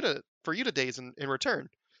for you to daze in return.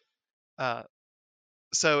 Uh,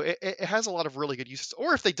 so it has a lot of really good uses.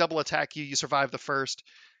 Or if they double attack you, you survive the first,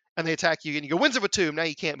 and they attack you and you go Winds of a Tomb. Now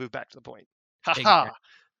you can't move back to the point. Ha ha! Exactly.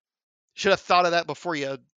 Should have thought of that before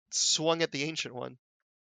you swung at the Ancient One.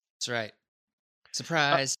 That's right. Uh,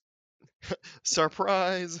 Surprise.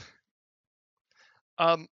 surprise.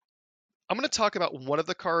 I'm going to talk about one of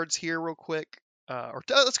the cards here real quick.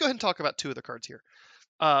 Let's go ahead and talk about 2 of the cards here.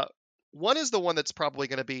 Uh, one is the one that's probably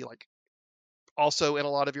going to be like also in a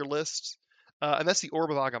lot of your lists, and that's the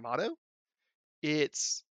Orb of Agamotto.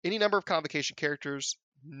 It's any number of Convocation characters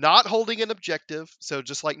not holding an objective, so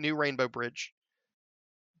just like New Rainbow Bridge,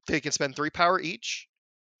 they can spend 3 power each.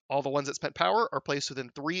 All the ones that spent power are placed within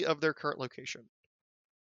 3 of their current location.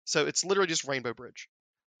 So it's literally just Rainbow Bridge.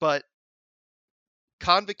 But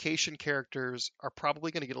Convocation characters are probably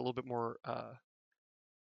going to get a little bit more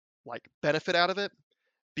like benefit out of it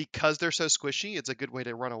because they're so squishy. It's a good way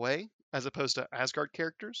to run away as opposed to Asgard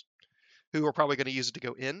characters who are probably going to use it to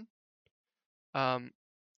go in.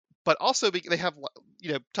 But also they have,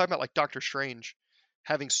 talking about like Doctor Strange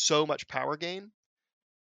having so much power gain.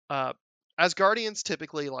 Asgardians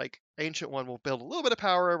typically, like Ancient One, will build a little bit of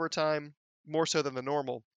power over time, more so than the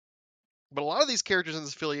normal. But a lot of these characters in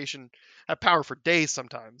this affiliation have power for days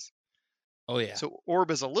sometimes. Oh, yeah. So Orb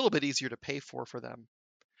is a little bit easier to pay for them.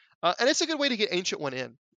 And it's a good way to get Ancient One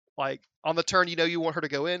in. Like on the turn, you want her to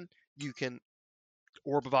go in, you can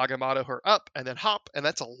Orb of Agamotto her up and then hop, and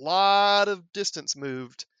that's a lot of distance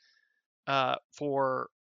moved for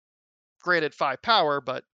granted 5 power,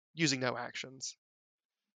 but using no actions.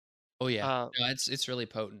 Oh, yeah. No, it's really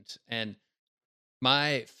potent. And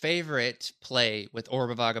my favorite play with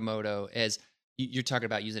Orb of Agamotto is you're talking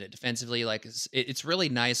about using it defensively. Like it's really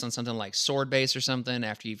nice on something like Sword Base or something.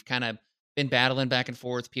 After you've kind of been battling back and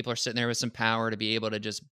forth, people are sitting there with some power to be able to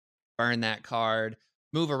just burn that card,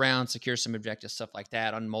 move around, secure some objectives, stuff like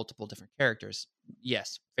that on multiple different characters.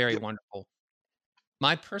 Yes, very Yep. wonderful.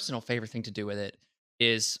 My personal favorite thing to do with it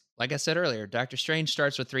is, like I said earlier, Doctor Strange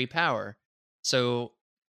starts with 3 power. So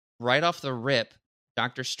right off the rip,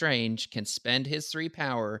 Doctor Strange can spend his 3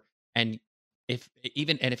 power, and if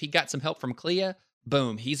he got some help from Clea,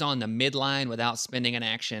 boom, he's on the midline without spending an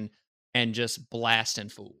action and just blasting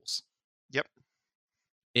fools. Yep.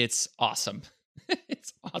 It's awesome.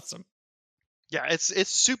 It's awesome. Yeah, it's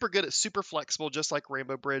super good. It's super flexible, just like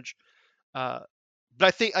Rainbow Bridge. But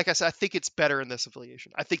I think, like I said, I think it's better in this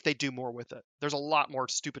affiliation. I think they do more with it. There's a lot more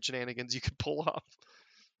stupid shenanigans you could pull off.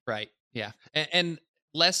 Right. Yeah. And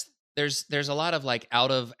less there's a lot of like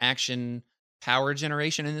out of action power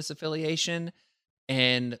generation in this affiliation.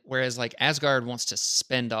 And whereas like Asgard wants to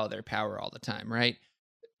spend all their power all the time, right?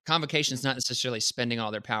 Convocation's not necessarily spending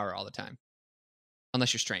all their power all the time.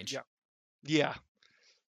 Unless you're Strange. Yeah. Yeah.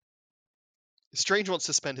 Strange wants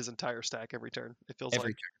to spend his entire stack every turn, it feels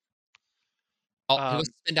Every like. turn. He wants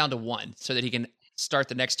to spend down to 1 so that he can start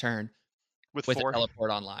the next turn With with a 4.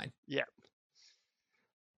 teleport online. Yeah.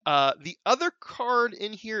 The other card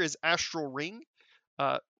in here is Astral Ring.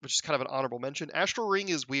 which is kind of an honorable mention. Astral Ring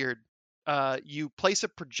is weird. You place a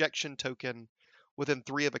projection token within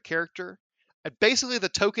 3 of a character, and basically the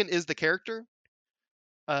token is the character.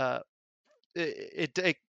 Uh,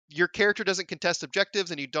 your character doesn't contest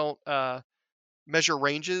objectives, and you don't measure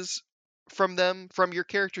ranges from them from your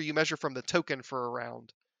character. You measure from the token for a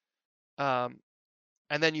round, and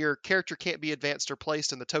then your character can't be advanced or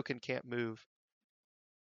placed, and the token can't move.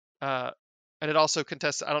 And it also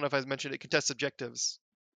contests. I don't know if I mentioned it. Contests objectives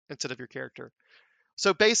instead of your character.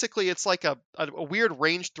 So basically, it's like a weird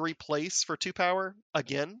range 3 place for 2 power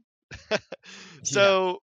again. Yeah.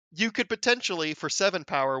 So you could potentially, for 7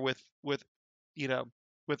 power with you know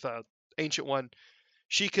with a ancient one,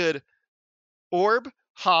 she could orb,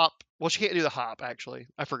 hop. Well, she can't do the hop actually.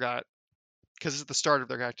 I forgot because it's at the start of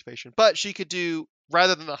their activation. But she could do,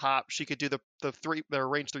 rather than the hop, she could do the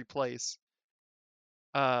range 3 place,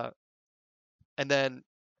 uh, and then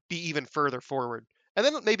be even further forward. And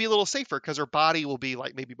then maybe a little safer because her body will be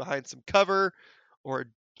like maybe behind some cover or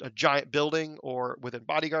a giant building or within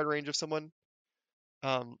bodyguard range of someone.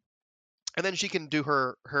 Um, and then she can do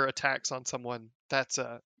her attacks on someone that's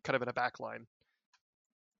kind of in a back line.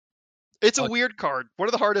 It's a Oh, weird card. One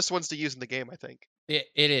of the hardest ones to use in the game, I think. it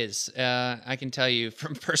is. I can tell you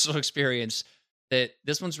from personal experience that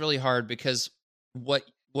this one's really hard because what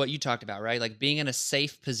what you talked about, right? Like being in a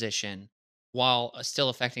safe position while still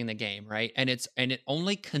affecting the game, right? And it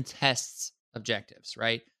only contests objectives,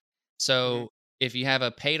 right? Hmm. So if you have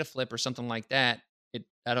a pay to flip or something like that, it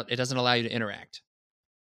doesn't allow you to interact.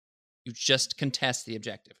 You just contest the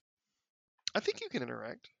objective. I think you can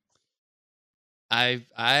interact. I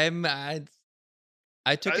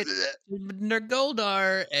took I, it to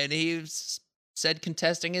Nergoldar, and said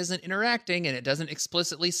contesting isn't interacting, and it doesn't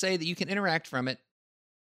explicitly say that you can interact from it.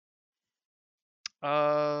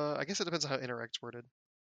 I guess it depends on how interact's worded.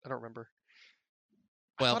 I don't remember.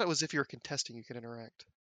 I thought Well, it was if you're contesting, you can interact.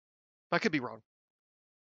 I could be wrong.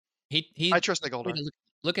 he I trust took me Goldar. to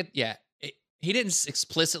look at yeah. He didn't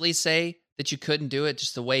explicitly say that you couldn't do it.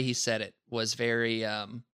 Just the way he said it was very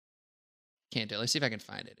can't do it. Let's see if I can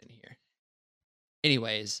find it in here.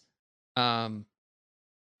 Anyways, um,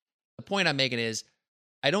 the point I'm making is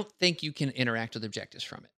I don't think you can interact with objectives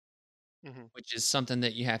from it, Hmm. which is something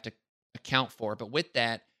that you have to account for. But with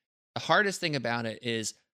that, the hardest thing about it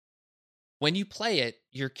is when you play it,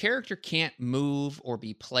 your character can't move or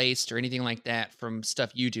be placed or anything like that from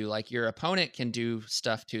stuff you do. Like your opponent can do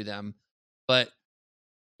stuff to them, but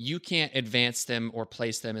you can't advance them or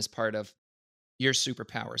place them as part of your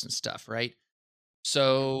superpowers and stuff, right? Hmm.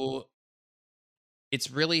 So it's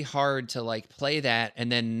really hard to like play that and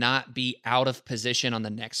then not be out of position on the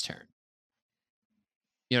next turn.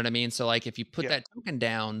 You know what I mean? So like if you put Yeah. that token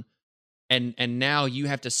down and now you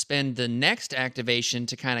have to spend the next activation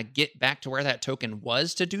to kind of get back to where that token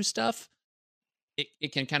was to do stuff,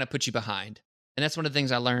 it can kind of put you behind. And that's one of the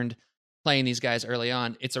things I learned playing these guys early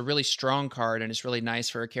on. It's a really strong card and it's really nice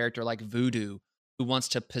for a character like Voodoo who wants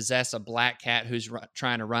to possess a black cat who's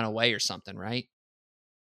trying to run away or something, right?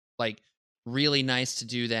 Like really nice to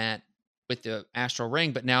do that with the Astral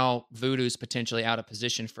Ring, but now Voodoo's potentially out of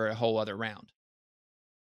position for a whole other round.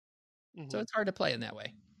 So Hmm. it's hard to play in that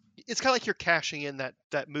way. It's kind of like you're cashing in that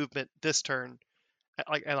movement this turn,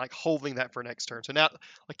 and holding that for next turn. So now,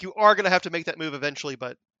 like you are gonna have to make that move eventually,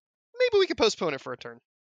 but maybe we can postpone it for a turn.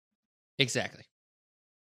 Exactly.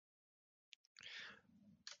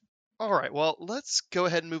 All right. Well, let's go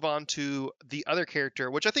ahead and move on to the other character,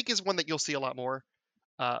 which I think is one that you'll see a lot more.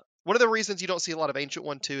 One of the reasons you don't see a lot of Ancient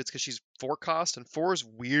One too is because she's 4 cost, and 4 is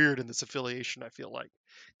weird in this affiliation. I feel like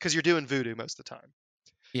because you're doing voodoo most of the time,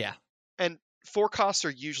 Yeah. and 4 costs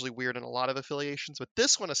are usually weird in a lot of affiliations, but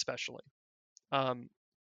this one especially. Um,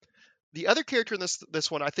 the other character in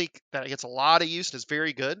this one I think that gets a lot of use and is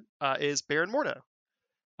very good is Baron Mordo.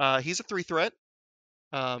 He's a 3 threat.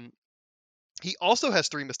 Um, he also has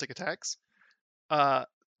 3 mystic attacks. Uh,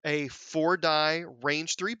 a 4 die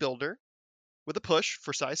range 3 builder with a push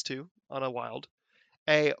for size 2 on a wild.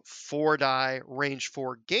 A 4 die range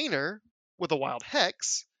 4 gainer with a wild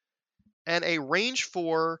hex, and a range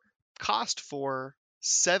 4 cost 4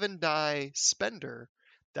 7 die spender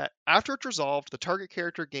that after it's resolved, the target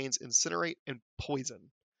character gains incinerate and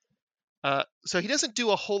poison. So he doesn't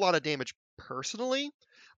do a whole lot of damage personally,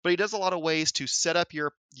 but he does a lot of ways to set up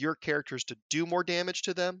your characters to do more damage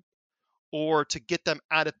to them or to get them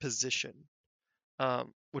out of position,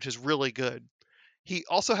 which is really good. He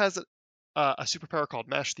also has a superpower called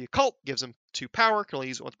Mash the Occult, gives him 2 power, can only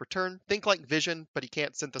use it once per turn. Think like Vision, but he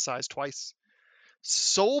can't synthesize twice.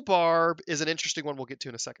 Soul Barb is an interesting one we'll get to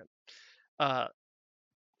in a second. Uh,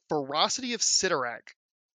 Ferocity of Sidorak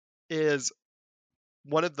is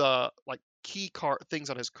one of the like key card things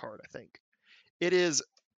on his card, I think. It is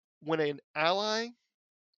when an ally.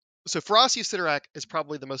 So Ferocity of Sidorak is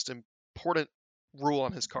probably the most important rule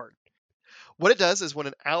on his card. What it does is when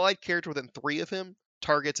an allied character within 3 of him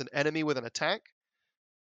targets an enemy with an attack,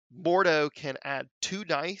 Mordo can add 2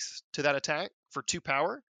 dice to that attack for 2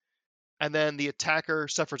 power, and then the attacker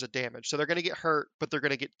suffers a damage. So they're going to get hurt, but they're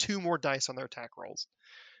going to get 2 more dice on their attack rolls.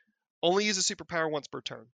 Only use a superpower once per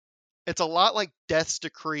turn. It's a lot like Death's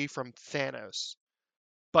Decree from Thanos,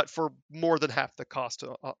 but for more than half the cost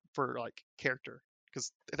for like character.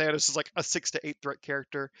 Because Thanos is like a 6 to 8 threat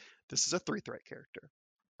character. This is a 3 threat character.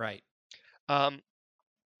 Right.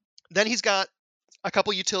 Then he's got a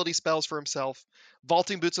couple utility spells for himself.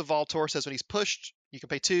 Vaulting Boots of Voltor says when he's pushed, you can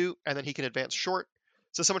pay 2, and then he can advance short.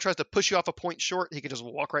 So if someone tries to push you off a point short, he can just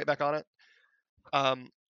walk right back on it.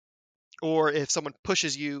 Or if someone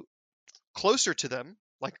pushes you closer to them,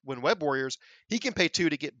 like when Web Warriors, he can pay 2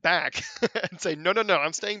 to get back and say, no,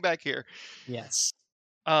 I'm staying back here. Yes.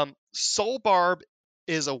 Soul Barb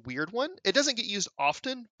is a weird one. It doesn't get used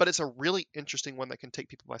often, but it's a really interesting one that can take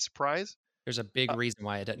people by surprise. There's a big reason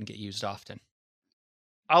why it doesn't get used often.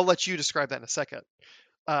 I'll let you describe that in a second,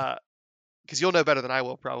 because you'll know better than I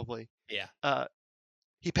will probably. Yeah.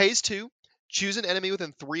 He pays 2, choose an enemy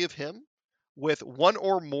within 3 of him with 1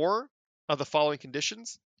 or more of the following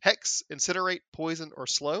conditions: Hex, Incinerate, Poison, or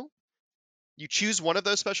Slow. You choose one of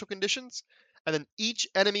those special conditions, and then each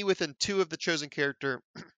enemy within 2 of the chosen character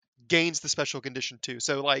gains the special condition too.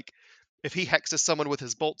 So like if he hexes someone with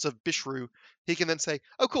his bolts of Bishru, he can then say,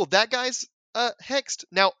 oh cool, that guy's hexed.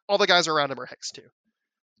 Now all the guys around him are hexed too.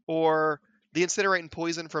 Or the Incinerate and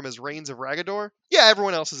Poison from his Reigns of Ragador. Yeah,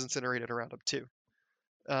 everyone else is incinerated around him too.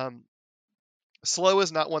 Slow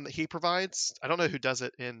is not one that he provides. I don't know who does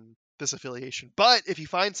it in this affiliation, but if you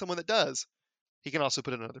find someone that does, he can also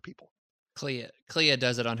put it on other people. Clea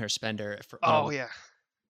does it on her spender. Yeah.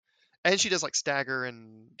 And she does like stagger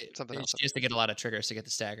and something else. She has to get a lot of triggers to get the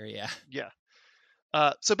stagger, yeah. Yeah.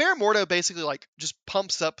 So Baron Mordo basically like just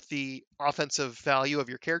pumps up the offensive value of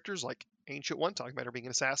your characters, like Ancient One, talking about her being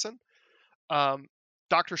an assassin.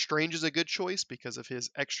 Doctor Strange is a good choice because of his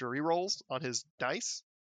extra rerolls on his dice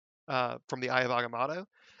from the Eye of Agamotto.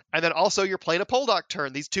 And then also you're playing a Poldock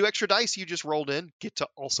turn. These 2 extra dice you just rolled in get to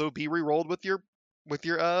also be re-rolled with your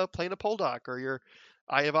playing a Poldock or your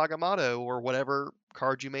Eye of Agamotto or whatever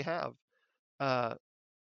card you may have.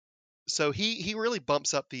 So he really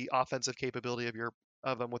bumps up the offensive capability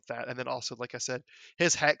of them with that. And then also, like I said,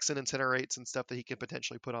 his Hex and Incinerates and stuff that he can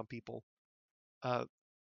potentially put on people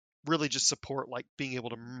really just support like being able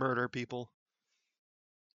to murder people.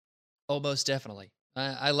 Oh, most definitely.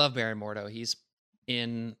 I love Baron Mordo. He's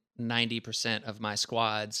in 90% of my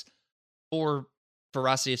squads for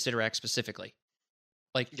Ferocity of Sidorak specifically.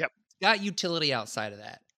 Like, Yep. got utility outside of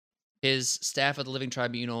that. His Staff of the Living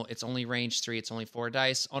Tribunal, it's only range 3, it's only 4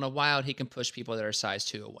 dice. On a wild, he can push people that are size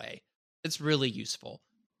 2 away. It's really useful.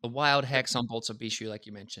 The wild Hex on Bolts of Bishu, like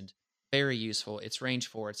you mentioned, very useful. It's range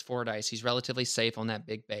 4, it's 4 dice. He's relatively safe on that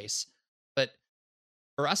big base. But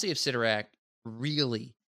Ferocity of Sidorak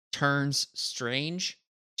really turns Strange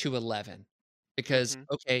to 11. Because,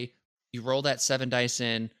 okay, you roll that 7 dice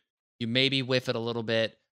in, you maybe whiff it a little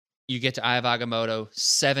bit, you get to Eye of Agamotto,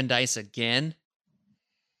 7 dice again.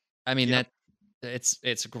 I mean,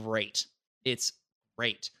 it's great. It's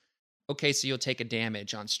great. Okay, so you'll take a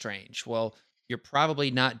damage on Strange. Well, you're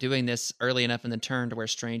probably not doing this early enough in the turn to where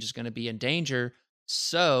Strange is going to be in danger.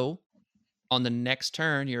 So on the next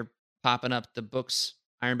turn, you're popping up the books,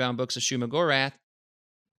 Ironbound Books of Shumagorath,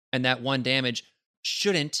 and that 1 damage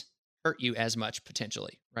shouldn't hurt you as much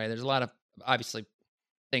potentially, right? There's a lot of, obviously,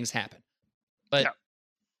 things happen. But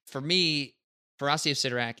for me, Ferocity of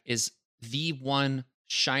Sidorak is the one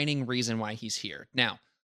shining reason why he's here. Now,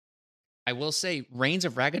 I will say Reigns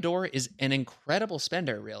of Ragador is an incredible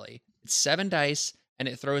spender, really. It's 7 dice, and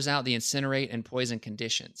it throws out the Incinerate and Poison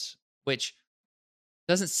conditions, which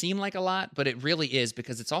doesn't seem like a lot, but it really is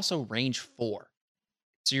because it's also range 4.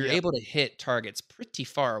 So you're able to hit targets pretty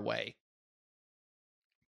far away,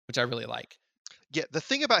 which I really like. Yeah, the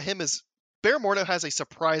thing about him is Baron Mordo has a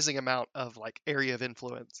surprising amount of like area of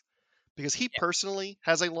influence because he personally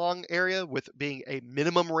has a long area with being a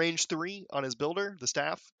minimum range 3 on his builder, the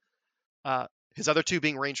staff. His other 2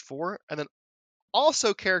 being range 4, and then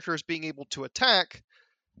also characters being able to attack.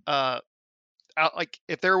 Out, like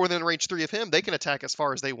if they're within range 3 of him, they can attack as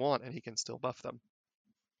far as they want, and he can still buff them.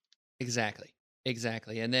 Exactly.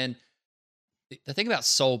 And then the thing about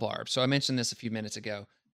Soul Barb. So I mentioned this a few minutes ago.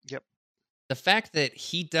 Yep. The fact that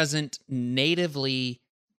he doesn't natively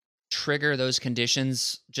trigger those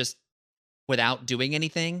conditions just without doing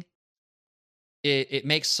anything it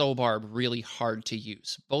makes Soul Barb really hard to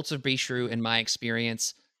use. Bolts of Bishru, Mhm. in my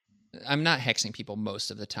experience, I'm not hexing people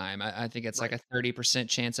most of the time. I think it's like Right. a 30%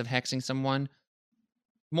 chance of hexing someone.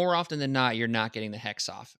 More often than not, you're not getting the hex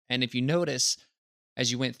off. And if you notice,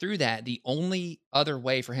 as you went through that, the only other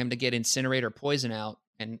way for him to get Incinerate or Poison out,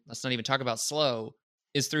 and let's not even talk about slow,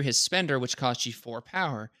 is through his spender, which costs you 4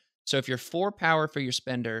 power. So if you're 4 power for your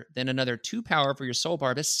spender, then another 2 power for your soul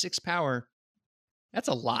barb, that's 6 power. That's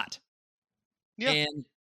a lot. Yeah. And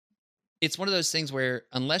it's one of those things where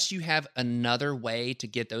unless you have another way to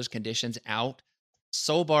get those conditions out,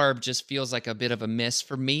 Soul Barb just feels like a bit of a miss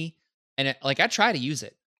for me. And like I try to use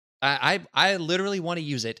it. I literally want to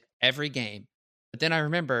use it every game. But then I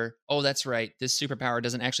remember, oh, that's right. This superpower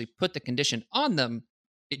doesn't actually put the condition on them.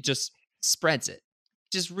 It just spreads it.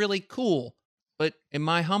 Just really cool. But in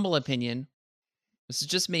my humble opinion, this is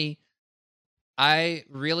just me. I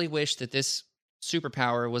really wish that this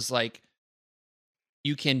superpower was like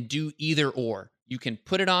you can do either or. You can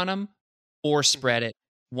put it on them or Mhm. spread it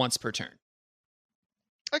once per turn.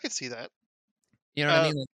 I could see that. You know what I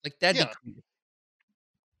Uh, mean? Like that'd be yeah. cool.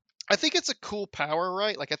 I think it's a cool power,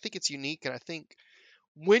 right? Like I think it's unique, and I think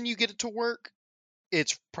when you get it to work,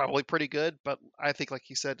 it's probably pretty good. But I think, like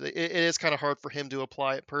you said, it is kind of hard for him to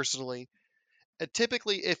apply it personally. And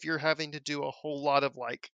typically, if you're having to do a whole lot of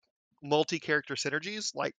like multi-character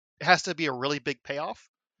synergies, like it has to be a really big payoff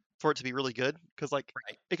for it to be really good. Because like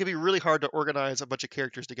Right. it can be really hard to organize a bunch of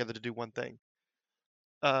characters together to do one thing.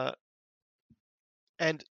 Uh,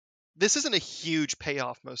 and this isn't a huge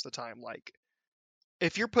payoff most of the time. Like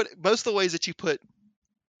if you're put most of the ways that you put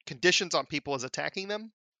conditions on people is attacking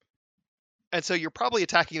them, and so you're probably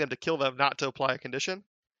attacking them to kill them, not to apply a condition.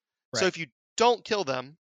 So Right. if you don't kill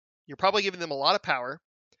them, you're probably giving them a lot of power.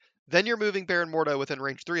 Then you're moving Baron Mordo within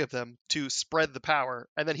range 3 of them to spread the power,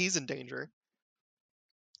 and then he's in danger.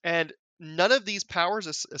 And none of these powers,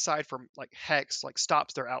 aside from like Hex, like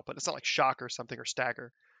stops their output. It's not like Shock or something or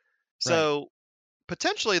Stagger. Right. So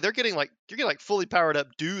potentially they're getting like you're getting like fully powered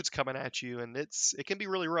up dudes coming at you, and it can be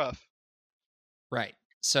really rough. Right.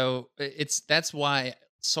 So it's that's why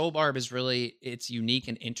Soul Barb is really it's unique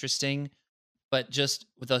and interesting, but just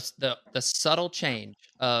with the subtle change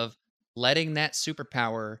of letting that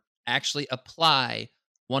superpower actually apply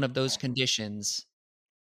one of those conditions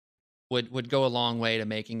would go a long way to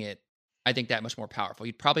making it, I think, that much more powerful.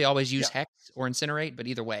 You'd probably always use Yeah. Hex or Incinerate, but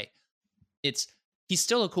either way, it's he's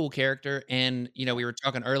still a cool character. And we were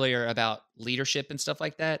talking earlier about leadership and stuff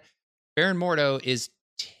like that. Baron Mordo is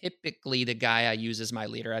typically the guy I use as my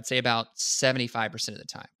leader. I'd say about 75% of the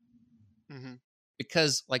time Hmm.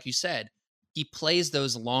 because, like you said, he plays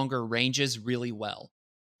those longer ranges really well.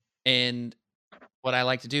 And what I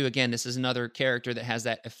like to do again, this is another character that has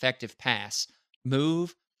that effective pass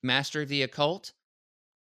move, master of the occult,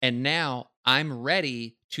 and now I'm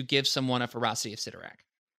ready to give someone a ferocity of Sidorak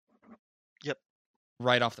Yep.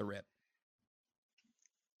 right off the rip.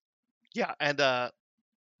 Yeah, and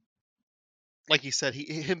like you said,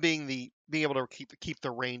 him being able to keep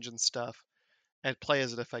the range and stuff and play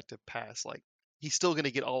as an effective pass, like he's still going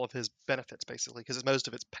to get all of his benefits basically because most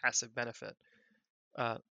of it's passive benefit.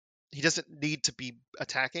 Uh, he doesn't need to be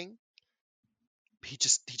attacking. He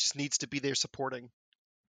just needs to be there supporting,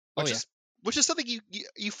 Oh which yeah. is which is something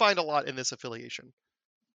you find a lot in this affiliation.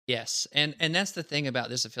 Yes. And that's the thing about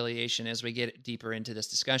this affiliation as we get deeper into this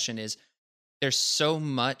discussion is there's so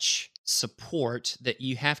much support that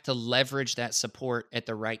you have to leverage that support at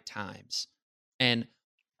the right times. And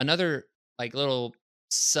another like little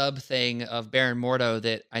sub thing of Baron Mordo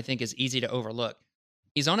that I think is easy to overlook.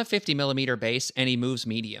 He's on a 50 millimeter base and he moves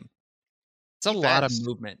medium. It's a He lot of fast.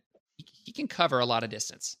 movement. He can cover a lot of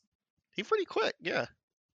distance. He pretty quick, yeah.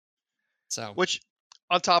 So, Which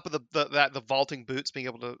on top of the vaulting boots being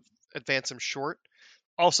able to advance him short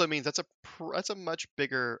also means that's a much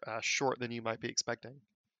bigger short than you might be expecting.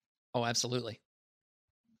 oh, absolutely.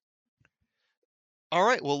 All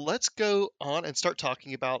right, well, let's go on and start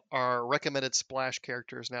talking about our recommended splash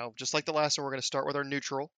characters now. Just like the last one, we're going to start with our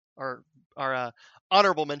neutral, our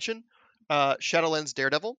honorable mention, Shadowlands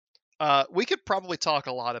Daredevil. We could probably talk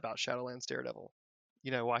a lot about Shadowlands Daredevil,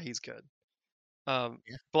 why he's good. Yeah.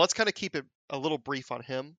 But let's kind of keep it a little brief on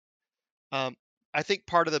him. Um, I think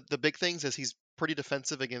part of the big things is he's pretty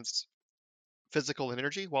defensive against physical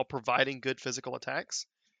energy while providing good physical attacks.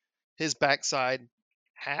 His backside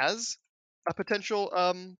has a potential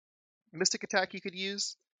mystic attack you could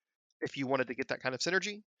use if you wanted to get that kind of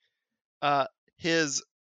synergy. Uh, his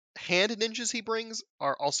hand ninjas he brings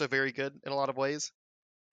are also very good in a lot of ways.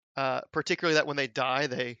 Particularly that when they die,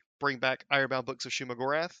 they bring back Ironbound Books of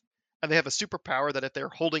Shumagorath, and they have a superpower that if they're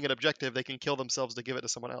holding an objective, they can kill themselves to give it to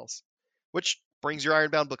someone else. which brings your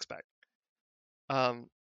Ironbound books back. And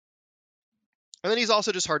then he's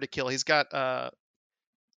also just hard to kill.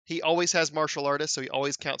 He always has martial artist, so he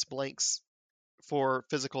always counts blanks for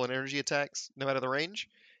physical and energy attacks, no matter the range.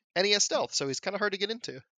 And he has stealth, so he's kind of hard to get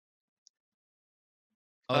into.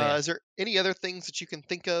 Oh yeah. Is there any other things that you can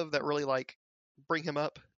think of that really like bring him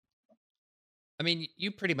up? I mean,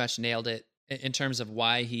 you pretty much nailed it in terms of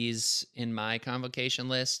why he's in my convocation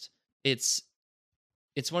list. It's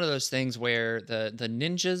it's one of those things where the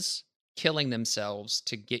ninjas killing themselves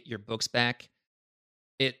to get your books back.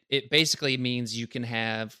 It basically means you can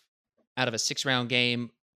have out of a 6 round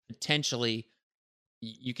game potentially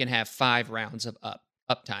you can have 5 rounds of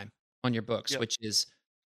uptime on your books, Yep. which is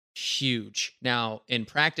huge. Now, in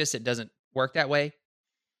practice, it doesn't work that way,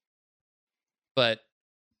 but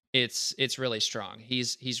it's really strong.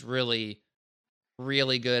 He's really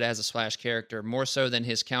really good as a splash character, more so than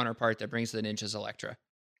his counterpart that brings the ninjas Electra.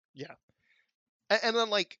 Yeah. And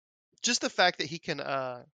then like just the fact that he can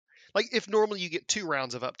like if normally you get 2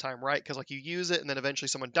 rounds of uptime, right? Because like you use it and then eventually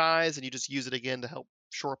someone dies and you just use it again to help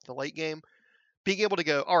shore up the late game. Being able to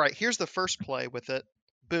go, all right, here's the first play with it,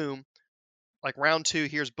 boom, like round 2,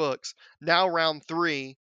 here's books. Now round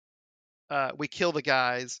 3, we kill the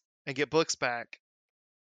guys and get books back.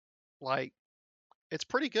 Like it's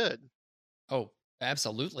pretty good. Oh,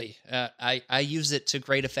 absolutely. I use it to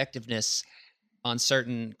great effectiveness on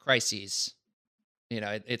certain crises. You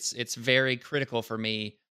know, it's very critical for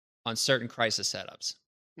me on certain crisis setups.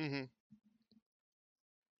 Hmm.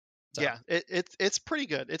 So Yeah, it's pretty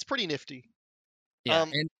good. It's pretty nifty. yeah,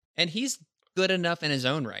 Um, and he's good enough in his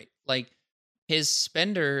own right. Like his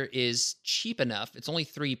spender is cheap enough. It's only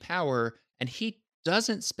 3 power, and he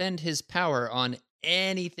doesn't spend his power on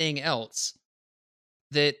anything else.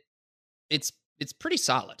 That it's pretty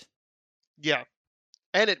solid. yeah,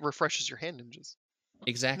 and it refreshes your hand ninjas. No,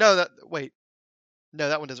 Exactly. that wait, no,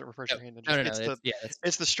 that one doesn't refresh No, your hand no, ninjas. no, no. It's the That's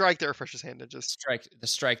it's the strike that refreshes hand ninjas. the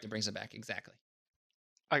strike that brings it back. Exactly.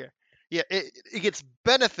 Okay, yeah, it gets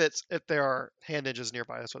benefits if there are hand ninjas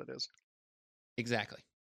nearby. That's what it is. Exactly.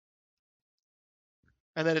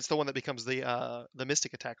 And then it's the one that becomes the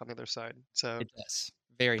mystic attack on the other side. So It does.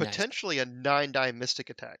 Very nice. potentially a 9-die mystic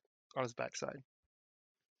attack on his backside.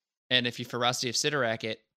 And if you Ferocity of Sidorak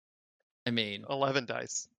it, I mean, 11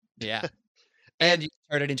 dice. yeah. And And you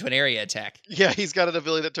turn it into an area attack. yeah, he's got an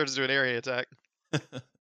ability that turns into an area attack.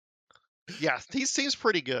 Yeah, he seems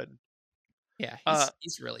pretty good. Yeah, Uh,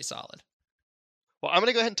 he's really solid. well, I'm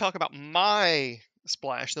gonna go ahead and talk about my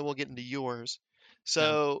splash, then we'll get into yours. Sounds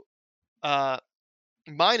So, uh,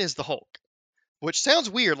 mine is the Hulk, which sounds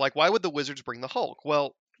weird. Like, why would the Wizards bring the Hulk?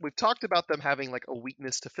 Well, we've talked about them having like a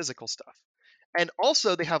weakness to physical stuff, and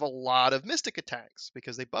also they have a lot of mystic attacks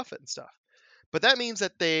because they buff it and stuff. But that means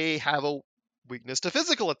that they have a weakness to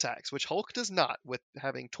physical attacks, which Hulk does not, with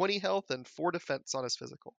having 20 health and 4 defense on his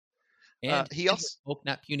physical. and He with also Hope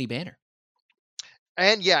Not Puny Banner.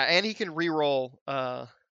 and yeah, and he can reroll.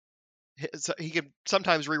 So he can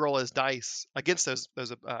sometimes reroll his dice against those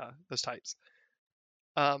types.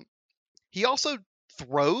 Um, he also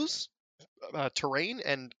throws terrain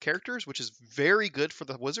and characters, which is very good for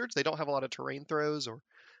the Wizards. They don't have a lot of terrain throws or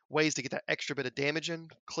ways to get that extra bit of damage in.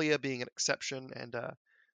 Clea being an exception, and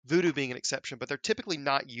Voodoo being an exception, but they're typically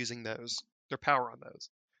not using those. Their power on those.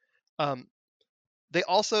 Um, they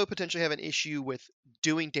also potentially have an issue with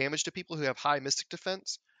doing damage to people who have high Mystic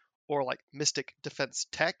defense or like Mystic defense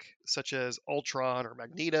tech, such as Ultron or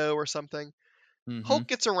Magneto or something. Mm-hmm. Hulk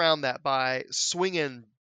gets around that by swinging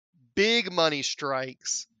big money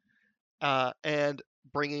strikes and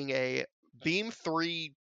bringing a beam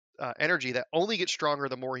 3 energy that only gets stronger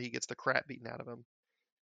the more he gets the crap beaten out of him.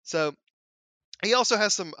 So he also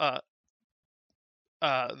has some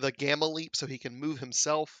the gamma leap, so he can move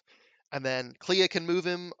himself, and then Clea can move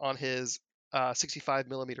him on his 65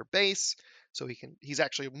 millimeter base, so he's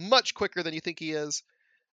actually much quicker than you think he is.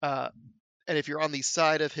 Uh, and if you're on the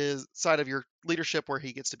side of your leadership where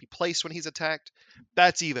he gets to be placed when he's attacked,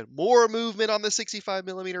 that's even more movement on the 65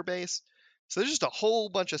 millimeter base. So there's just a whole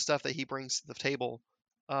bunch of stuff that he brings to the table,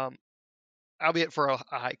 um, albeit for a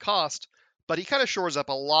high cost. But he kind of shores up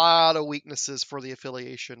a lot of weaknesses for the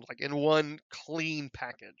affiliation, like in one clean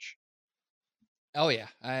package. Oh yeah,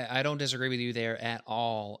 I don't disagree with you there at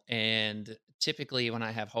all. And typically, when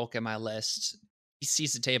I have Hulk in my list, he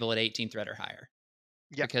sees the table at 18 threat or higher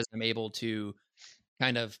Yeah. because I'm able to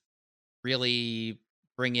kind of really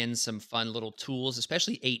bring in some fun little tools,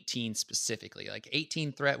 especially 18 specifically, like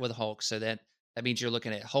 18 threat with Hulk. So that means you're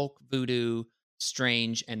looking at Hulk, Voodoo,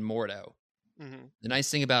 Strange, and Mordo. Hmm. The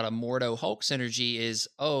nice thing about a Mordo Hulk synergy is,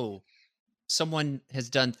 oh, someone has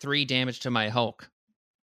done 3 damage to my Hulk.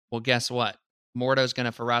 Well, guess what? Mordo's going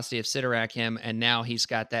to Ferocity of Sidorak him, and now he's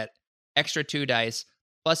got that extra 2 dice,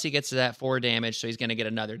 plus he gets to that 4 damage, so he's going to get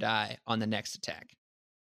another die on the next attack.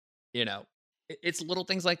 You know, it's little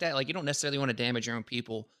things like that. Like, you don't necessarily want to damage your own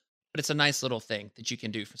people, but it's a nice little thing that you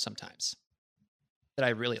can do for sometimes that I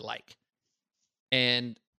really like.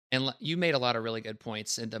 And you made a lot of really good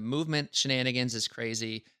points, and the movement shenanigans is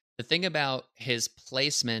crazy. The thing about his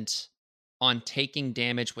placement on taking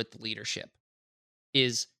damage with leadership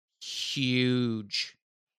is huge.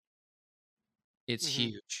 It's Hmm.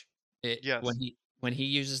 huge. It Yes. when he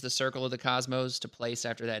uses the circle of the cosmos to place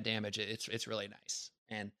after that damage, it's really nice.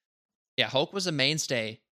 And yeah, Hulk was a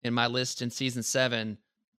mainstay in my list in season 7,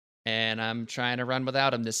 and I'm trying to run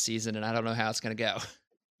without him this season, and I don't know how it's going to go.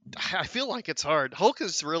 I feel like it's hard. Hulk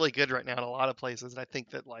is really good right now in a lot of places, and I think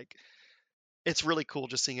that like it's really cool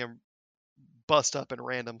just seeing him bust up in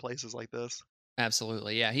random places like this.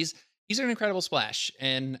 Absolutely. Yeah, he's an incredible splash.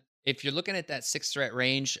 And if you're looking at that 6 threat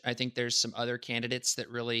range, I think there's some other candidates that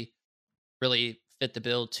really fit the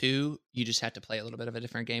bill too. You just have to play a little bit of a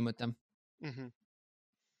different game with them. Hmm.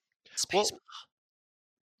 Space. Well,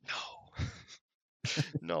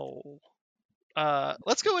 no, no.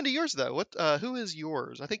 Let's go into yours though. Who is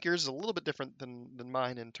yours? I think yours is a little bit different than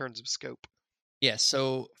mine in terms of scope. Yeah,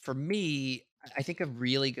 so for me, I think a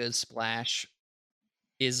really good splash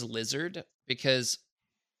is Lizard because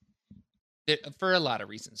for a lot of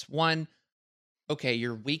reasons. One, okay,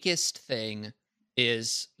 your weakest thing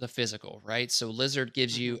is the physical, right? So Lizard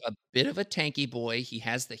gives Hmm. you a bit of a tanky boy. He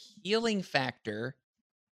has the healing factor,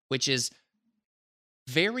 which is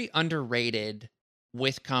very underrated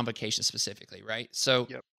with Convocation specifically, right? So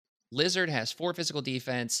Yep. Lizard has 4 physical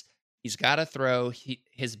defense. He's got a throw.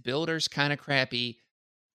 His builder's kind of crappy,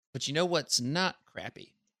 but you know what's not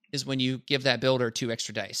crappy is when you give that builder 2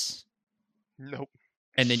 extra dice, Nope.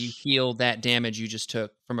 and then you heal that damage you just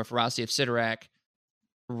took from a Ferocity of Sidorak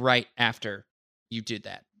right after you did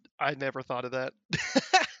that. I never thought of that.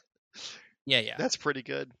 Yeah, yeah. That's pretty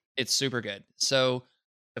good. It's super good. So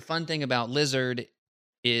the fun thing about Lizard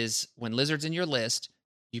is when Lizard's in your list,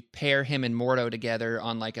 you pair him and Mordo together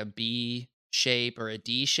on like a B shape or a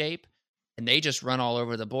D shape, and they just run all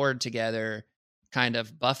over the board together, kind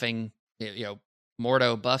of buffing.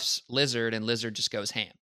 Mordo buffs Lizard, and Lizard just goes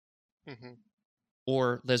ham. Hmm.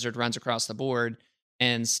 Or Lizard runs across the board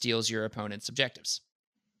and steals your opponent's objectives,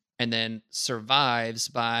 and then survives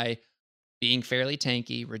by being fairly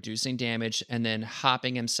tanky, reducing damage, and then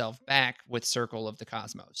hopping himself back with Circle of the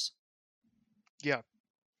Cosmos. Yeah.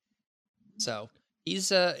 So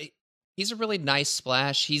he's a really nice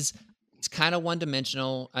splash. He's kind of one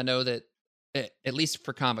dimensional. I know that at least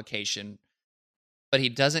for Convocation, but he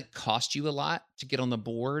doesn't cost you a lot to get on the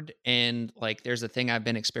board. And like, there's a thing I've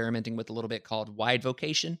been experimenting with a little bit called wide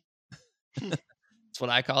vocation. That's what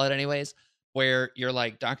I call it, anyways. Where you're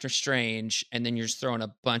like Doctor Strange, and then you're just throwing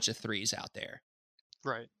a bunch of threes out there,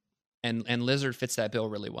 Right. and Lizard fits that bill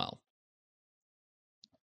really well.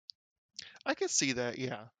 I can see that.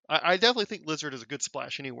 Yeah. I definitely think Lizard is a good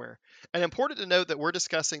splash anywhere. And important to note that we're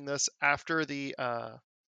discussing this after the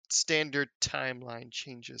standard timeline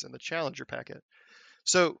changes in the Challenger packet.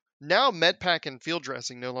 So now med pack and field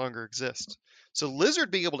dressing no longer exist. So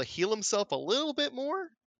Lizard being able to heal himself a little bit more,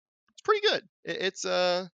 it's pretty good. It's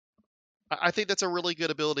I think that's a really good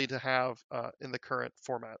ability to have in the current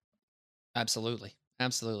format. Absolutely.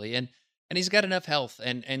 Absolutely. And he's got enough health.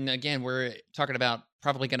 And again, we're talking about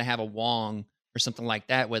probably going to have a Wong or something like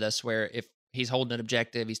that with us where if he's holding an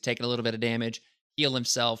objective, he's taking a little bit of damage, heal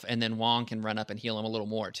himself, and then Wong can run up and heal him a little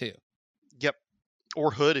more too. Yep. Or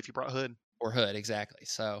Hood if you brought Hood. Or Hood, exactly.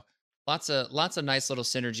 So lots of nice little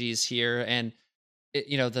synergies here. And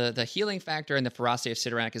the healing factor and the Ferocity of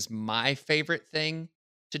Sidorak is my favorite thing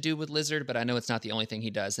to do with Lizard, but I know it's not the only thing he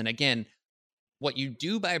does. And again, what you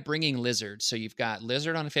do by bringing Lizard, so you've got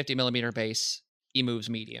Lizard on a 50 millimeter base, he moves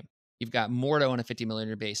medium. You've got Mordo on a 50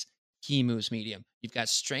 millimeter base, he moves medium. You've got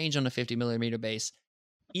Strange on a 50 millimeter base,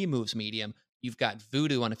 he moves medium. You've got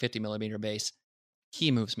Voodoo on a 50 millimeter base, he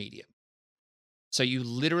moves medium. So you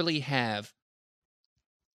literally have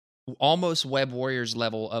almost Web Warriors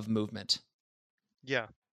level of movement Yeah.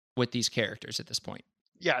 with these characters at this point.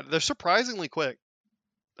 Yeah, they're surprisingly quick,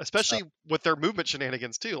 So especially with their movement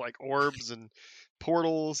shenanigans too, like orbs and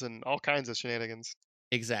portals and all kinds of shenanigans.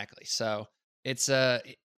 exactly. So it's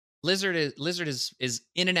Lizard is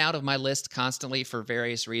in and out of my list constantly for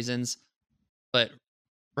various reasons, but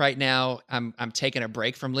right now I'm taking a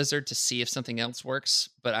break from Lizard to see if something else works,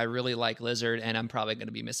 but I really like Lizard and I'm probably going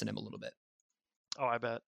to be missing him a little bit. Oh, I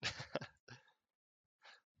bet.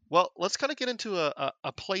 Well, let's kind of get into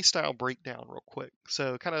a play style breakdown real quick.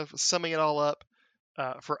 So, kind of summing it all up,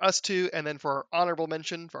 For us two, and then for our honorable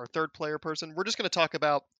mention for our third player person, we're just going to talk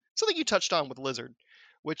about something you touched on with Lizard,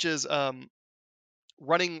 which is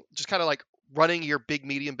running, just kind of like running your big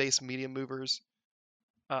medium base medium movers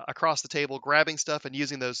across the table, grabbing stuff and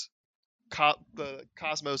using those the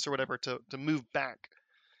cosmos or whatever to move back.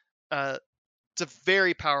 It's a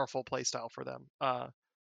very powerful playstyle for them.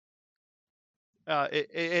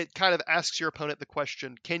 It kind of asks your opponent the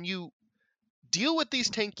question: can you deal with these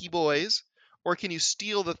tanky boys, or can you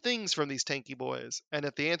steal the things from these tanky boys? And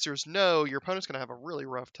if the answer is no, your opponent's going to have a really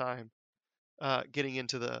rough time getting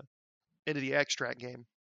into the extract game.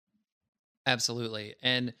 Absolutely.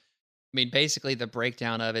 And I mean, basically, the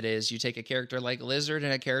breakdown of it is you take a character like Lizard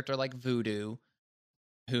and a character like Voodoo,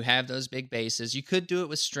 who have those big bases. You could do it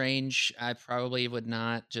with Strange. I probably would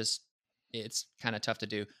not. Just it's kind of tough to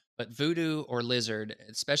do. But Voodoo or Lizard,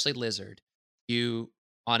 especially Lizard, you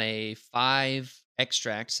on a 5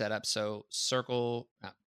 extract setup. So circle,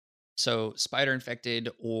 so spider infected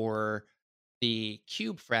or the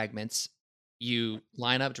cube fragments. You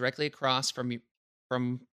line up directly across from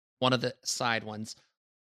one of the side ones.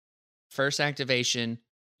 First activation,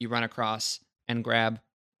 you run across and grab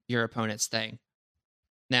your opponent's thing.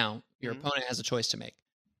 Now, your Hmm. opponent has a choice to make.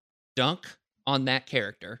 Dunk on that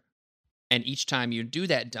character, and each time you do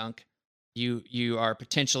that dunk, you are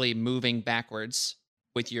potentially moving backwards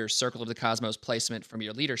with your circle of the cosmos placement from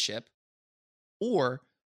your leadership, or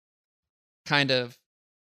kind of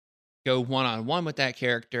go one on one with that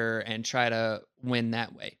character and try to win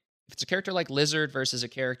that way. If it's a character like Lizard versus a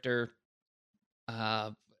character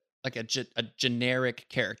uh like a generic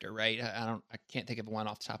character, right? I can't think of one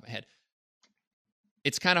off the top of my head.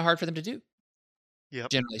 It's kind of hard for them to do,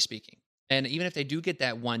 Yep. generally speaking. And even if they do get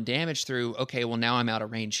that one damage through, okay, well, now I'm out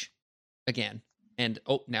of range again. And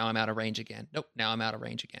oh, now I'm out of range again. Nope, now I'm out of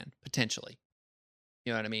range again, potentially.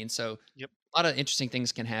 You know what I mean? So Yep. a lot of interesting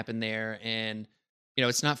things can happen there. And,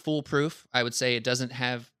 it's not foolproof. I would say it doesn't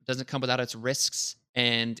come without its risks,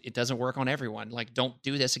 and it doesn't work on everyone. Like, don't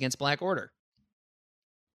do this against Black Order.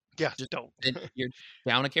 Yeah. Just Don't. then you're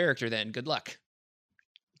down a character then. Good luck.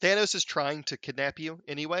 Thanos is trying to kidnap you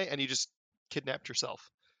anyway, and you just kidnapped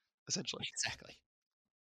yourself essentially. Exactly.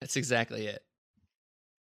 That's exactly it.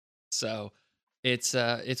 So it's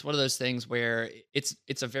one of those things where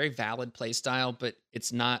it's a very valid play style, but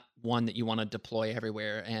it's not one that you want to deploy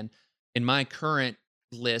everywhere. And in my current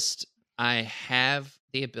list, I have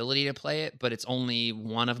the ability to play it, but it's only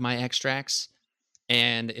one of my extracts.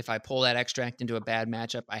 And if I pull that extract into a bad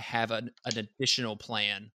matchup, I have an additional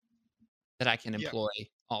plan that I can Yeah. employ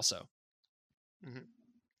also. Hmm.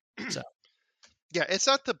 So Yeah, it's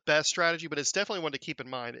not the best strategy, but it's definitely one to keep in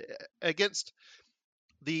mind. Against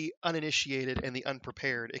the uninitiated and the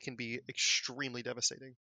unprepared, it can be extremely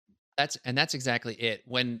devastating. that's exactly it.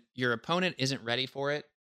 When your opponent isn't ready for it,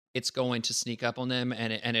 it's going to sneak up on them,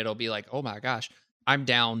 and it'll be like, oh my gosh, I'm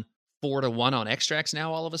down 4-1 on extracts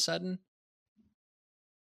now. All of a sudden,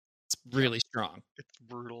 it's Yeah, really strong, it's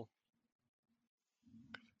brutal.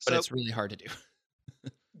 but So it's really hard to do.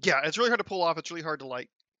 yeah, it's really hard to pull off. It's really hard to like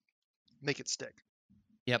make it stick.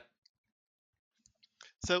 Yep.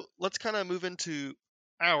 So let's kind of move into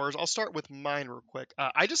ours. I'll start with mine real quick.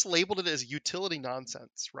 I just labeled it as utility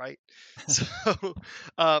nonsense, right? So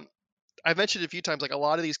um, I've mentioned it a few times, like a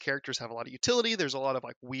lot of these characters have a lot of utility. There's a lot of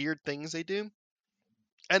like weird things they do.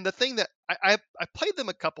 And the thing that I played them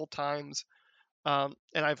a couple times, and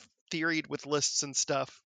I've theoried with lists and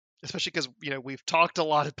stuff, especially because we've talked a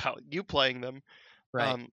lot about you playing them.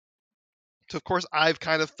 Right. Um, so of course I've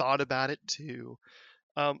kind of thought about it too.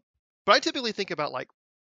 Um, but I typically think about like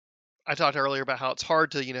I talked earlier about how it's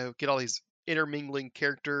hard to get all these intermingling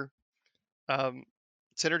character um,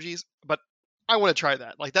 synergies, but I want to try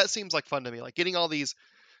that. Like that seems like fun to me. Like getting all these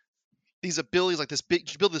abilities, like this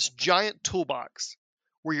big, you build this giant toolbox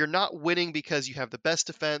where you're not winning because you have the best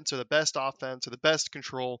defense or the best offense or the best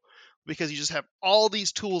control, because you just have all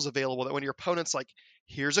these tools available that when your opponent's like,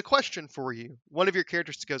 here's a question for you, one of your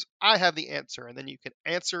characters goes, I have the answer, and then you can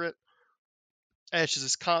answer it. And it's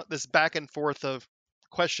just this back and forth of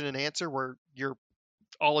question and answer where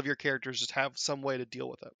all of your characters just have some way to deal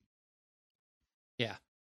with it. Yeah.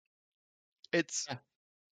 It's Yeah.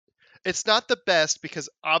 it's not the best because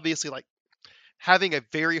obviously like having a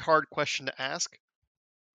very hard question to ask,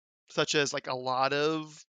 such as like a lot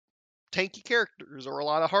of tanky characters or a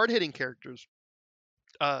lot of hard hitting characters,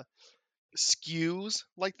 uh, skews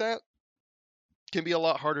like that can be a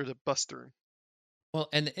lot harder to bust through. Well,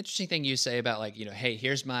 and the interesting thing you say about like, hey,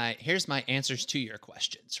 here's my answers to your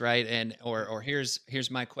questions, right? And or here's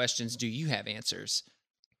my questions. Do you have answers?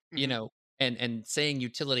 You Mm-hmm. know, and saying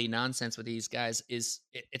utility nonsense with these guys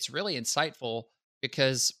it's really insightful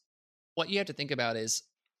because what you have to think about is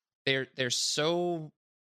there's so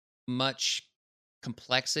much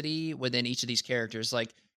complexity within each of these characters.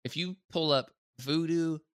 Like if you pull up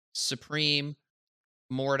Voodoo, Supreme,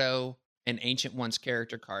 Mordo, and Ancient One's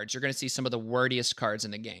character cards, you're going to see some of the wordiest cards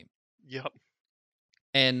in the game. Yep.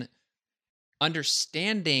 And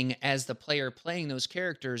understanding as the player playing those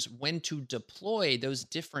characters when to deploy those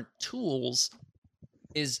different tools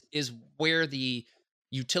is where the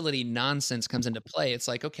utility nonsense comes into play. It's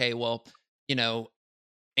like, okay, well, you know,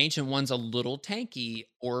 Ancient One's a little tanky,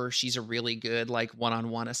 or she's a really good like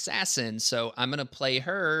one-on-one assassin. So I'm gonna play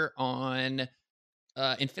her on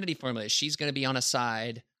Infinity Formula. She's gonna be on a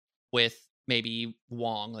side with maybe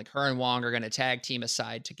Wong. Like her and Wong are gonna tag team a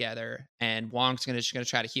side together, and Wong's gonna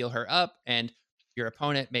try to heal her up, and your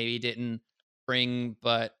opponent maybe didn't bring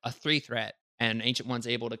but a 3 threat, and Ancient One's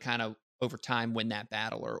able to kind of over time win that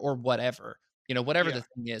battle or whatever. Whatever the Yeah.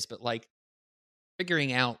 thing is, but like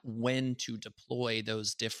figuring out when to deploy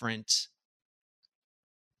those different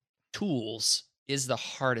tools is the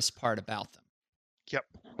hardest part about them, Yep.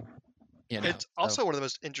 you know? It's So, also one of the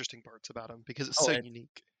most interesting parts about them because it's oh, so it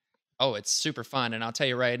unique. it's super fun, and I'll tell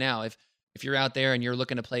you right now, if you're out there and you're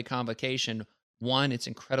looking to play Convocation, 1, it's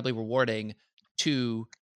incredibly rewarding. 2,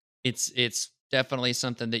 it's definitely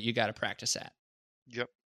something that you gotta practice at.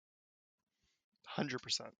 Yep.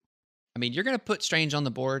 100%. I mean, you're gonna put Strange on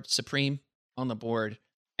the board, Supreme on the board,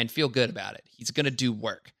 and feel good about it. He's gonna do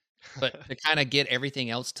work. But to kinda get everything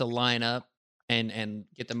else to line up and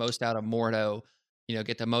get the most out of Mordo,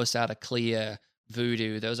 get the most out of Clea,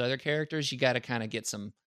 Voodoo, those other characters, you gotta kinda get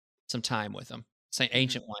some time with them. Say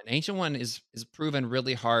Hmm. Ancient One. Ancient One is proven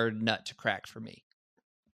really hard nut to crack for me.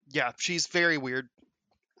 Yeah, she's very weird.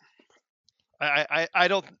 I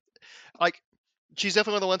don't like. She's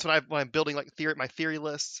definitely one of the ones when I'm building like my theory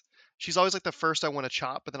lists. She's always like the first I want to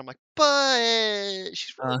chop, but then I'm like, but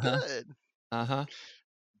she's really Uh-huh. good. Uh-huh.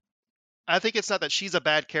 I think it's not that she's a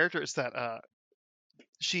bad character; it's that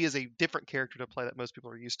she is a different character to play that most people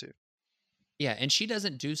are used to. Yeah, and she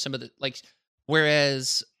doesn't do some of the like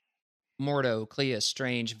whereas Mordo, Clea,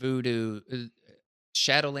 Strange, Voodoo,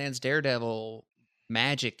 Shadowlands, Daredevil,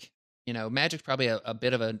 Magic. Magic's probably a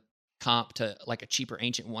bit of a comp to like a cheaper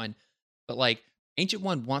Ancient One, but like Ancient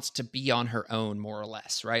One wants to be on her own more or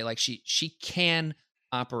less, right? Like she can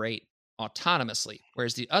operate autonomously,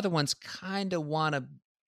 whereas the other ones kind of want to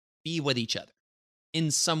be with each other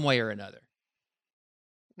in some way or another.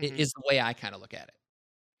 It Hmm. is the way I kind of look at it.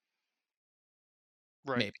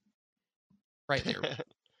 Right. Maybe rightly or wrong.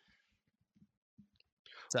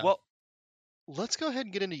 So, Well, let's go ahead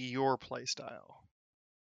and get into your play style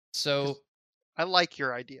because so I like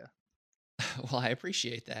your idea. well, I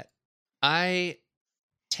appreciate that. I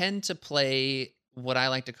tend to play what I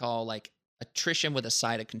like to call like attrition with a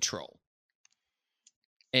side of control.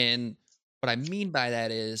 And what I mean by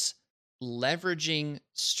that is leveraging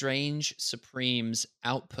Strange Supreme's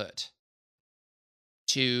output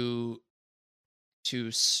to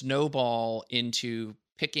snowball into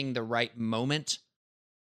picking the right moment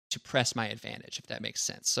to press my advantage, if that makes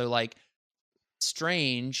sense. So like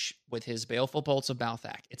Strange with his Baleful Bolts of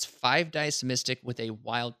Balthak, it's 5 dice Mystic with a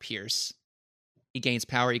Wild Pierce. He gains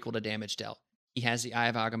power equal to damage dealt. He has the Eye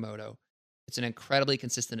of Agamotto. It's an incredibly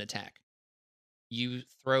consistent attack. You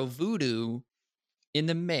throw Voodoo in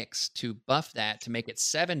the mix to buff that to make it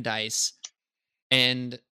 7 dice,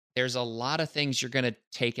 and there's a lot of things you're going to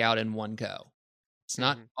take out in one go. It's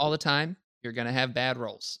not Hmm. all the time. You're going to have bad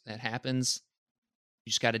rolls. That happens.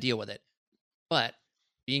 You just got to deal with it. But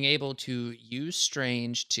being able to use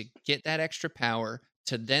Strange to get that extra power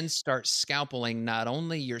to then start scalpeling not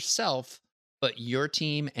only yourself, but your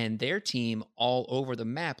team and their team all over the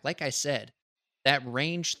map. Like I said, that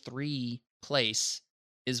range 3 place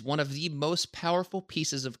is one of the most powerful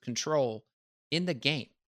pieces of control in the game.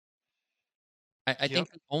 I Yep.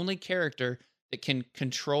 think the only character that can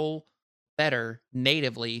control better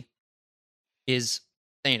natively is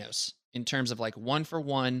Thanos in terms of like 1 for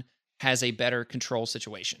 1 has a better control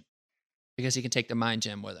situation because he can take the mind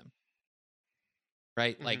gem with him,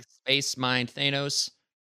 right? Hmm. Like Space Mind Thanos,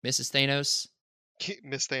 Mrs. Thanos,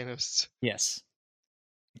 Miss Thanos. yes,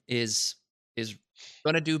 is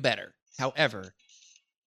going to do better. However,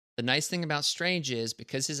 the nice thing about Strange is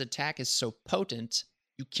because his attack is so potent,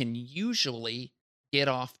 you can usually get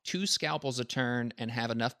off 2 scalpels a turn and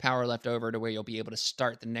have enough power left over to where you'll be able to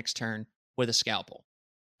start the next turn with a scalpel.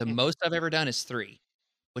 The Hmm. most I've ever done is 3,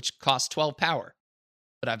 which costs 12 power,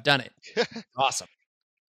 but I've done it. Awesome.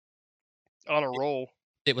 On a It, roll.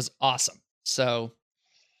 it was awesome. So,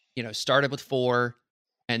 started with 4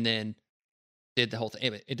 and then did the whole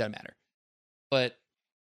thing. It doesn't matter. But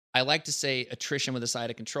I like to say attrition with a side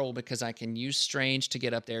of control because I can use strange to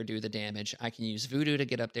get up there, do the damage. I can use voodoo to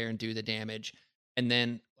get up there and do the damage. And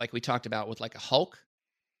then, like we talked about with like a Hulk,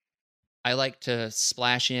 I like to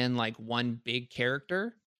splash in like one big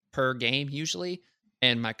character per game usually.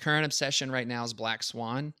 And my current obsession right now is Black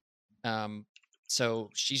Swan. Um, so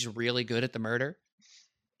she's really good at the murder.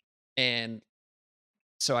 And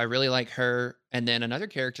so I really like her. And then another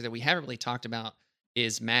character that we haven't really talked about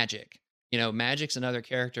is Magic. Magic's another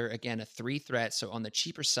character, again, a 3 threat, so on the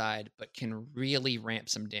cheaper side, but can really ramp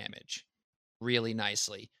some damage really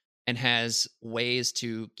nicely and has ways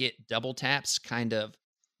to get double taps kind of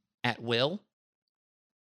at will,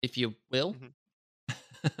 if you will.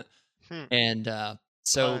 Hmm. Hmm. And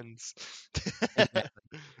so Puns. exactly.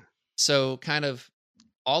 So kind of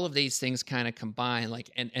all of these things kind of combine like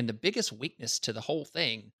and the biggest weakness to the whole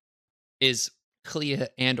thing is Clea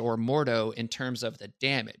and or Mordo in terms of the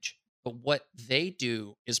damage. But what they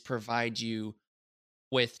do is provide you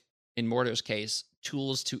with, in Mordo's case,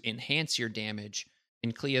 tools to enhance your damage.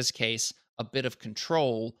 In Clea's case, a bit of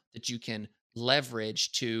control that you can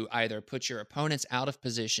leverage to either put your opponents out of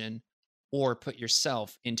position or put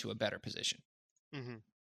yourself into a better position. Hmm.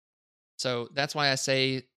 So that's why I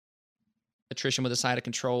say attrition with a side of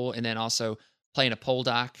control, and then also playing a pole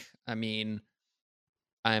doc. I mean,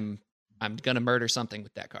 I'm I'm gonna murder something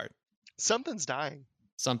with that card. Something's dying.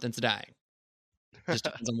 Something's dying. Just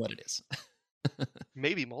depends on what it is.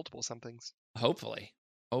 Maybe multiple somethings. Hopefully,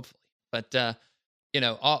 hopefully. But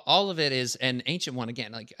all of it is an ancient one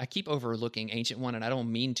again. Like I keep overlooking ancient one, and I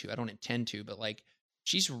don't mean to. I don't intend to. But like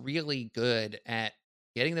she's really good at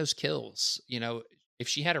getting those kills. If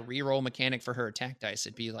she had a reroll mechanic for her attack dice,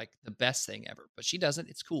 it'd be like the best thing ever. But she doesn't.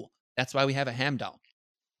 It's cool. That's why we have a Hamdall.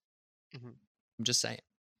 Hmm. I'm just saying.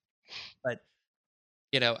 But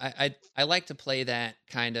I like to play that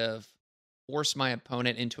kind of force my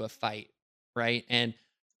opponent into a fight, right? And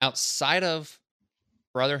outside of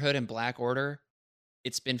Brotherhood and Black Order,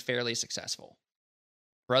 it's been fairly successful.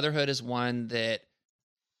 Brotherhood is one that,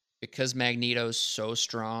 because Magneto's so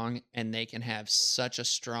strong and they can have such a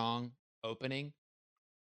strong opening,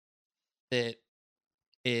 that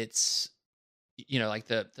it's like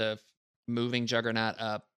the moving Juggernaut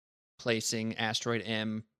up, placing Asteroid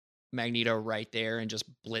M, Magneto right there, and just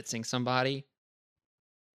blitzing somebody.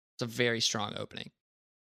 It's a very strong opening.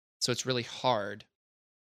 So it's really hard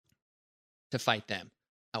to fight them.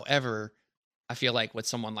 However, I feel like with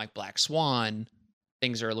someone like Black Swan,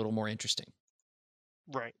 things are a little more interesting.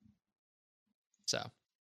 Right. So,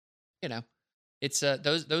 you know, it's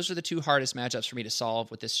those are the two hardest matchups for me to solve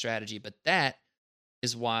with this strategy, but that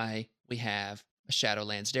is why we have a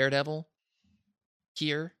Shadowlands Daredevil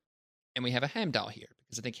here and we have a Hamdall here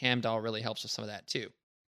because I think Hamdall really helps with some of that too.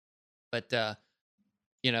 But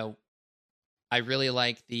you know, I really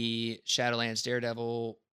like the Shadowlands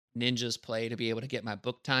Daredevil ninjas play to be able to get my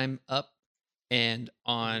book time up. And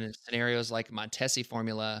Hmm. on scenarios like Montesi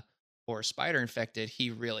formula or Spider Infected, he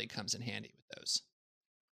really comes in handy with those.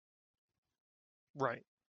 Right.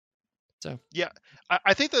 So Yeah.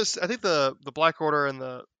 I think those. I think the Black Order and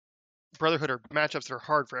the Brotherhood are matchups that are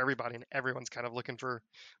hard for everybody, and everyone's kind of looking for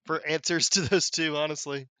answers to those two.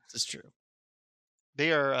 Honestly, this is true.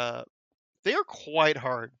 they are they are quite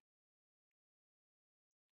hard.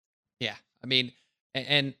 Yeah. I mean,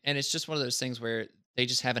 and it's just one of those things where they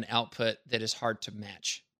just have an output that is hard to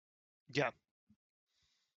match. Yeah.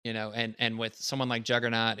 And with someone like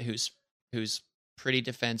Juggernaut who's pretty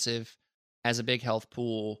defensive, has a big health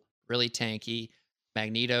pool, really tanky.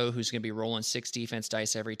 Magneto, who's going to be rolling 6 defense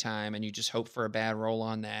dice every time, and you just hope for a bad roll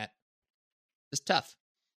on that. It's tough.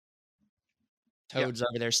 Yeah. Toad's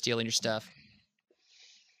over there stealing your stuff.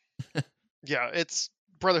 Yeah. It's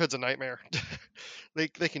Brotherhood's a nightmare. They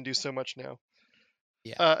can do so much now.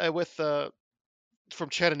 Yeah. And with from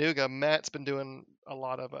Chattanooga, Matt's been doing a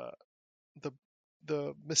lot of the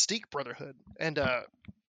the Mystique Brotherhood and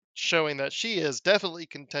showing that she is definitely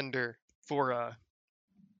contender for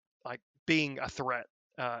like being a threat.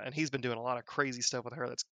 And he's been doing a lot of crazy stuff with her.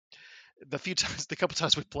 That's the couple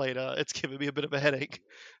times we played, it's given me a bit of a headache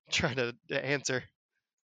trying to answer.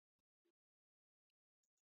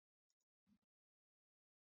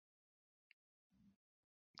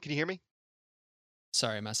 Can you hear me?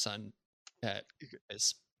 Sorry, my son uh,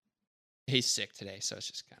 is he's sick today, so it's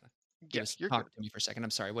just kind of he Yeah, was you're good. talking to me for a second. I'm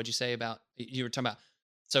sorry. What'd you say about you were talking about?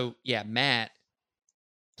 So yeah, Matt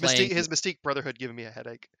playing Mystique, his Mystique Brotherhood giving me a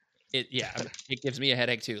headache. it. Yeah, it gives me a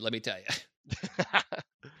headache too. Let me tell you.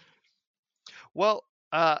 Well,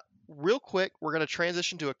 real quick, we're going to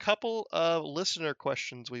transition to a couple of listener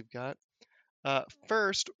questions we've got.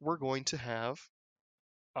 First, we're going to have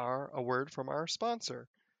a word from our sponsor.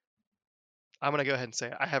 I'm gonna go ahead and say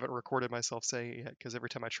it. I haven't recorded myself saying it yet because every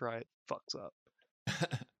time I try it fucks up.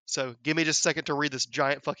 So give me just a second to read this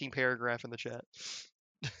giant fucking paragraph in the chat.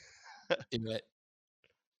 Do it.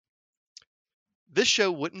 This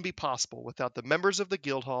show wouldn't be possible without the members of the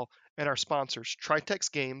Guildhall and our sponsors,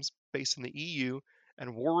 Tritex Games, based in the EU,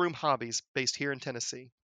 and War Room Hobbies, based here in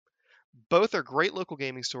Tennessee. Both are great local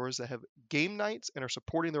gaming stores that have game nights and are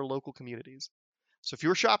supporting their local communities. So if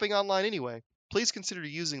you're shopping online anyway, please consider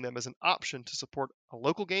using them as an option to support a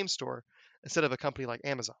local game store instead of a company like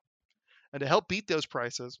Amazon. And to help beat those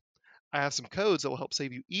prices, I have some codes that will help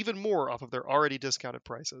save you even more off of their already discounted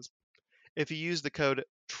prices. If you use the code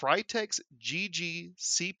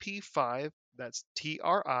TRITEXGGCP5, that's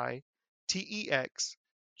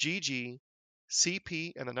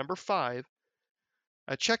TRITEXGGCP and the number 5,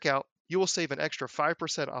 at checkout, you will save an extra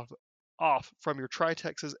 5% off from your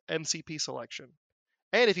Tritex's MCP selection.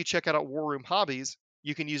 And if you check out War Room Hobbies,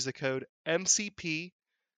 you can use the code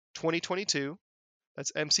MCP2022,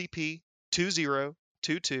 that's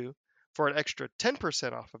MCP2022, for an extra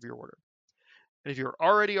 10% off of your order. And if you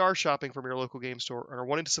already are shopping from your local game store and are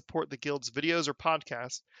wanting to support the Guild's videos or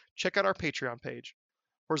podcasts, check out our Patreon page.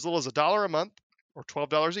 For as little as $1 a month or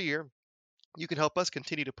 $12 a year, you can help us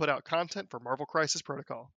continue to put out content for Marvel Crisis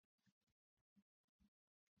Protocol.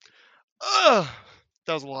 Ugh!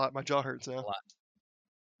 That was a lot. My jaw hurts now. A lot.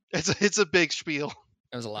 It's a big spiel.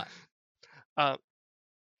 That was a lot.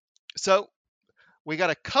 So we got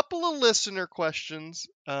a couple of listener questions.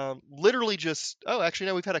 Literally actually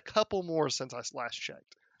no, we've had a couple more since I last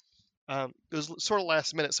checked. It was sort of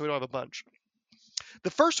last minute, so we don't have a bunch.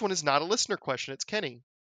 The first one is not a listener question. It's Kenny.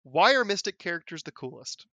 Why are Mystic characters the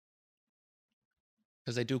coolest?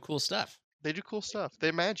 Because they do cool stuff. They do cool stuff.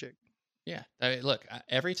 They're magic. Yeah. Look,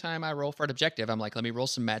 every time I roll for an objective, I'm like, let me roll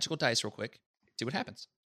some magical dice real quick, see what happens.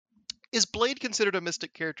 Is Blade considered a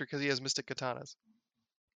Mystic character because he has Mystic katanas?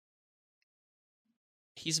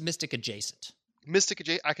 He's Mystic adjacent. Mystic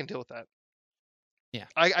adjacent? I can deal with that. Yeah.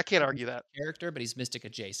 I can't argue that. Character, but he's Mystic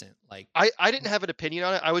adjacent. Like I didn't have an opinion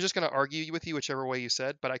on it. I was just going to argue with you whichever way you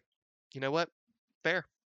said, but you know what? Fair.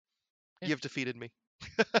 Yeah. You've defeated me.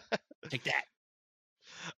 Take that.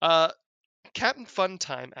 Captain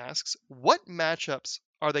Funtime asks, what matchups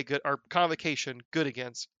are Convocation good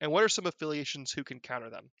against, and what are some affiliations who can counter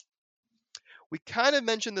them? We kind of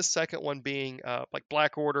mentioned the second one being like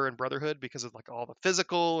Black Order and Brotherhood because of like all the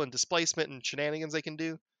physical and displacement and shenanigans they can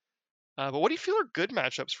do. But what do you feel are good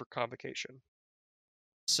matchups for Convocation?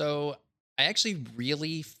 So I actually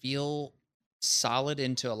really feel solid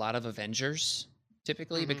into a lot of Avengers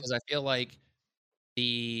typically because I feel like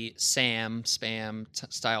the Sam spam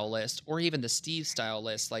style list or even the Steve style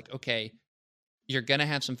list, like, okay, you're going to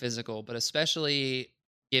have some physical, but especially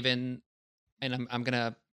given, and I'm going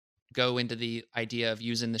to go into the idea of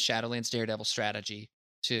using the Shadowlands Daredevil strategy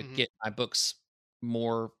to get my books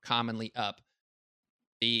more commonly up.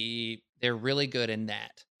 They're really good in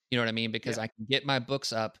that. You know what I mean? Because I can get my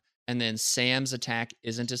books up and then Sam's attack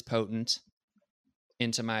isn't as potent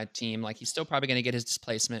into my team. Like he's still probably going to get his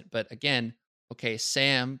displacement, but again, okay,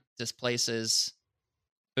 Sam displaces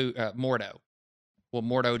Mordo. Well,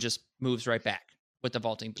 Mordo just moves right back with the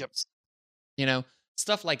vaulting boots. You know,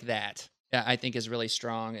 stuff like that. I think is really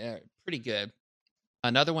strong, pretty good.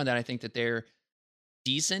 Another one that I think that they're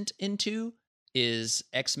decent into is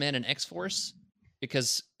X-Men and X-Force,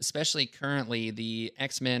 because especially currently the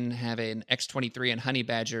X-Men have an X-23 and Honey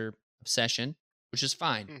Badger obsession, which is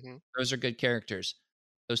fine. Those are good characters.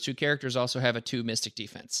 Those two characters also have a 2 Mystic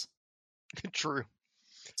defense. True.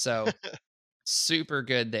 So super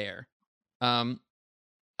good there. Other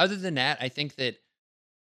than that, I think that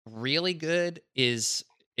really good is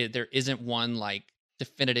there isn't one like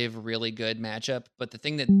definitive really good matchup, but the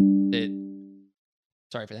thing that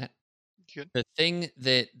sorry for that. Good. The thing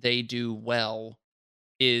that they do well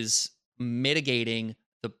is mitigating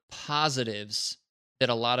the positives that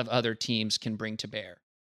a lot of other teams can bring to bear.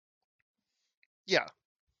 Yeah.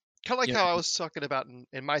 Kind of like how I was talking about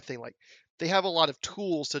in my thing, like they have a lot of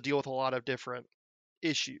tools to deal with a lot of different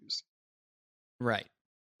issues. Right.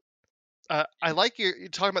 I like you're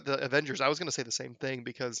talking about the Avengers. I was going to say the same thing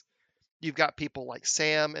because you've got people like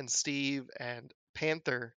Sam and Steve and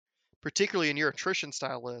Panther, particularly in your attrition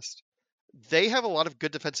style list. They have a lot of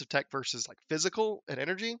good defensive tech versus like physical and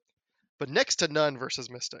energy, but next to none versus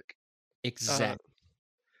Mystic. Exactly.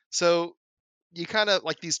 So you kind of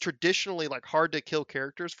like these traditionally like hard to kill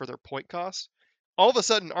characters for their point cost all of a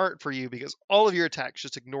sudden aren't for you because all of your attacks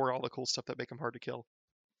just ignore all the cool stuff that make them hard to kill.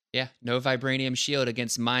 Yeah, no vibranium shield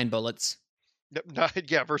against mind bullets.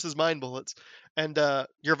 Yeah, versus mind bullets. And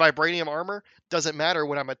your vibranium armor doesn't matter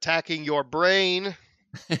when I'm attacking your brain.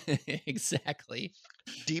 Exactly.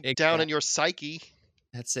 deep down in Exactly. your psyche.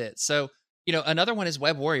 That's it. So, another one is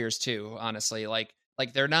Web Warriors too, honestly. Like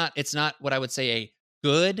they're not it's not what I would say a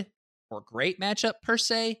good or great matchup per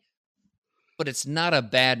se, but it's not a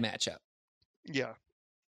bad matchup. Yeah.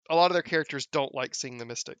 A lot of their characters don't like seeing the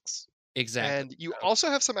mystics. Exactly. And you So also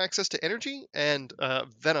have some access to energy, and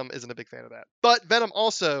Venom isn't a big fan of that. But Venom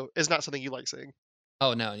also is not something you like seeing.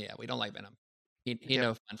 oh no, yeah, we don't like Venom. He Yep.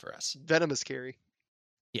 no fun for us. Venom is scary.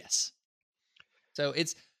 Yes. So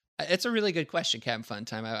it's a really good question, Captain Fun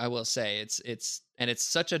Time. I will say it's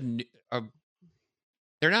such a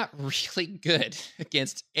they're not really good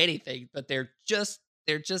against anything, but they're just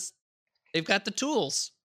they've got the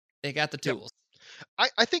tools. They got the Yep. tools.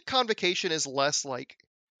 I think Convocation is less like,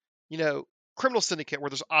 you know, Criminal Syndicate, where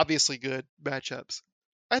there's obviously good matchups.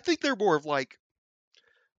 I think they're more of like,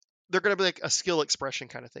 they're going to be like a skill expression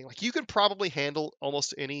kind of thing. Like, you can probably handle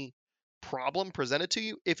almost any problem presented to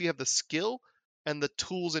you if you have the skill and the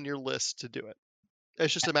tools in your list to do it.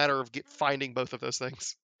 It's just a matter of finding both of those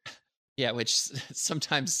things. Yeah, which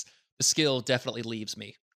sometimes the skill definitely leaves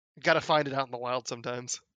me. Got to find it out in the wild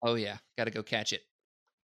sometimes. Oh yeah, got to go catch it.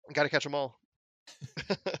 Got to catch them all.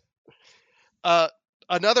 uh,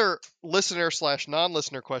 Another listener slash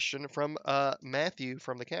non-listener question from Matthew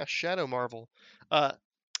from the cast Shadow Marvel. Uh,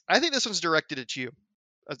 I think this one's directed at you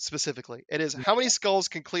specifically. It is, how many skulls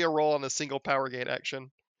can Clea roll on a single power gain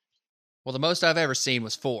action? Well, the most I've ever seen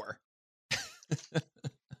was 4.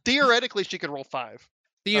 Theoretically, she could roll 5. Uh,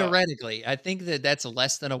 Theoretically, I think that that's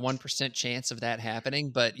less than a 1% chance of that happening,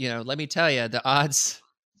 but, let me tell you, the odds,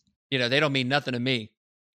 they don't mean nothing to me.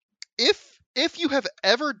 if you have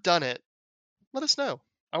ever done it, let us know.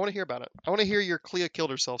 I want to hear about it. I want to hear your Clea killed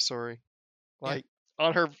herself story. Yeah. Like,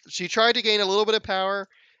 on her, she tried to gain a little bit of power,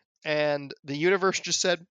 and the universe just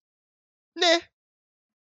said, "Nah,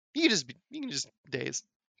 you can just daze."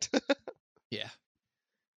 Yeah.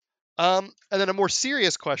 And then a more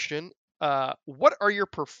serious question: what are your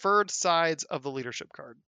preferred sides of the leadership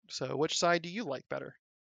card? So, which side do you like better?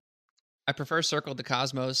 I prefer Circle the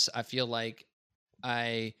Cosmos. I feel like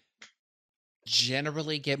I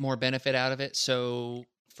generally get more benefit out of it. So,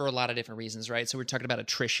 for a lot of different reasons, right? So, we're talking about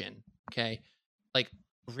attrition. Okay. Like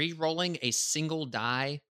re-rolling a single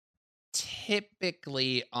die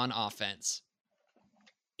typically on offense.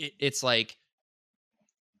 It's like,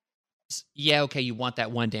 yeah, okay, you want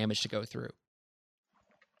that one damage to go through.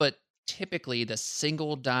 But typically, the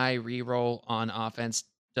single die reroll on offense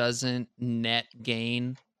doesn't net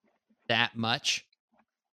gain that much.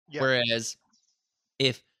 Yep. Whereas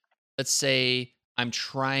if, let's say, I'm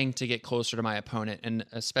trying to get closer to my opponent, and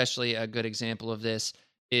especially a good example of this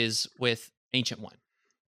is with Ancient One,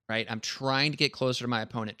 right? I'm trying to get closer to my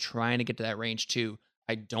opponent, trying to get to that range too.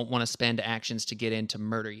 I don't want to spend actions to get in to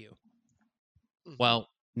murder you. Hmm. Well,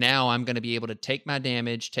 now I'm going to be able to take my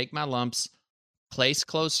damage, take my lumps, place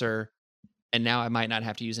closer, and now I might not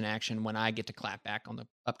have to use an action when I get to clap back on the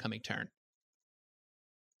upcoming turn.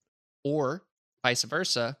 Or vice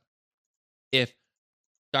versa, if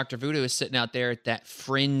Dr. Voodoo is sitting out there at that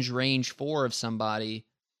fringe range 4 of somebody,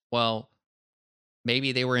 well,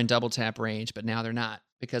 maybe they were in double tap range, but now they're not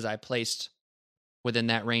because I placed within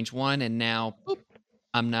that range 1 and now boop,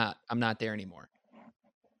 I'm not there anymore.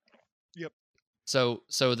 Yep. So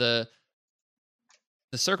the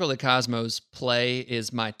Circle of the Cosmos play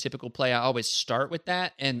is my typical play. I always start with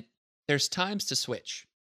that, and there's times to switch.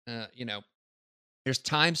 Uh, you know, there's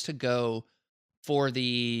times to go for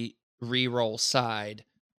the reroll side,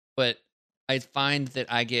 but I find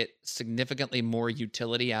that I get significantly more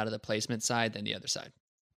utility out of the placement side than the other side.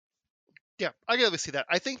 Yeah, I can see that.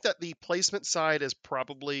 I think that the placement side is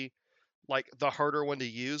probably like the harder one to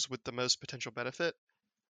use with the most potential benefit,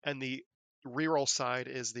 and the reroll side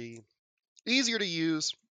is the easier to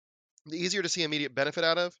use, the easier to see immediate benefit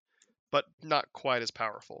out of, but not quite as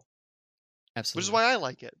powerful. Which is Absolutely. why I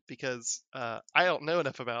like it, because I don't know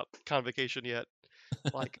enough about Convocation yet.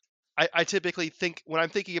 Like, I typically think when I'm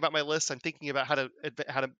thinking about my list, I'm thinking about how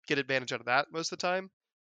to get advantage out of that most of the time,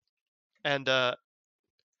 and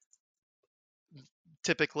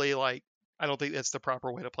typically, like, I don't think that's the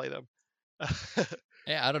proper way to play them.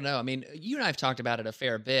 Yeah, I don't know. I mean, you and I have talked about it a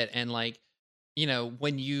fair bit, and like,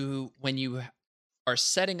 when you are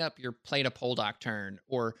setting up your play to Poldock turn,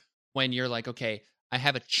 or when you're like, okay, I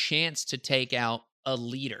have a chance to take out a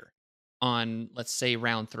leader on, let's say,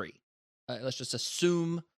 round 3. Let's just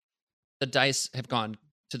assume the dice have gone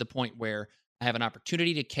to the point where I have an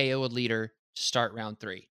opportunity to KO a leader to start round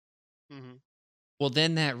 3. Hmm. Well,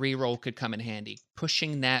 then that reroll could come in handy.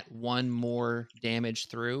 Pushing that one more damage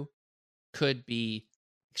through could be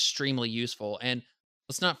extremely useful. And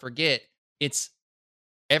let's not forget, it's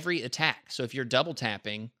every attack. So if you're double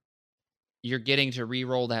tapping, you're getting to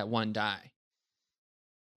re-roll that one die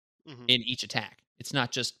Hmm. in each attack. It's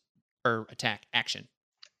not just per attack action.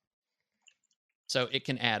 So it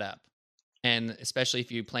can add up. And especially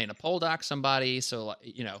if you play in a pole dock somebody, so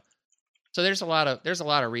so there's a lot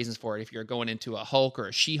of reasons for it if you're going into a Hulk or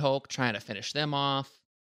a She-Hulk trying to finish them off,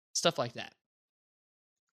 stuff like that.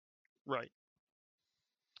 Right.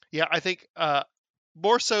 Yeah, I think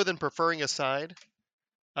more so than preferring a side,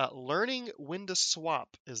 learning when to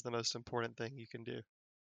swap is the most important thing you can do.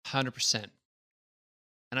 100%.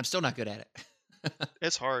 And I'm still not good at it.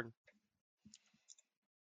 It's hard.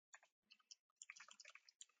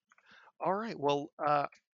 All right. Well,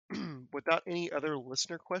 without any other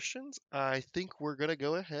listener questions, I think we're going to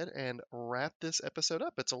go ahead and wrap this episode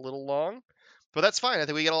up. It's a little long, but that's fine. I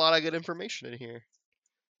think we get a lot of good information in here.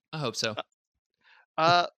 I hope so. Uh,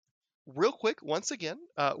 uh, real quick, once again,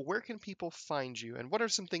 where can people find you, and what are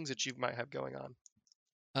some things that you might have going on?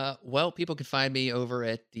 Well, people can find me over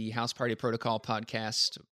at the House Party Protocol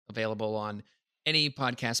podcast, available on any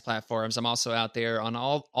podcast platforms. I'm also out there on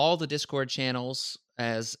all the Discord channels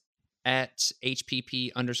as at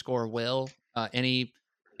HPP underscore Will. Any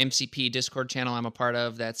MCP Discord channel I'm a part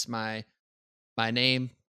of, that's my name.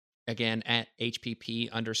 Again, at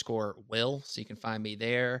HPP underscore Will. So you can find me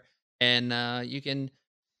there. And you can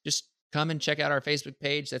just come and check out our Facebook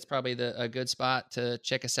page. That's probably a good spot to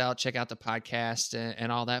check us out, check out the podcast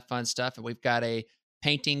and all that fun stuff. And we've got a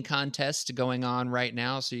painting contest going on right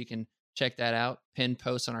now. So you can check that out. Pin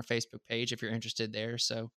post on our Facebook page if you're interested there.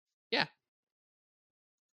 So yeah,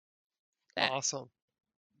 that. Awesome.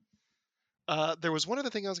 There was one other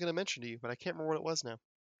thing I was going to mention to you, but I can't remember what it was now.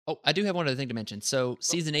 Oh, I do have one other thing to mention. So Oh,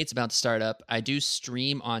 season 8's about to start up. I do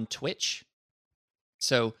stream on Twitch.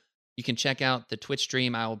 So you can check out the Twitch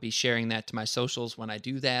stream. I will be sharing that to my socials when I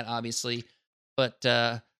do that, obviously. But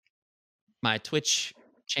my Twitch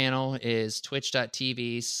channel is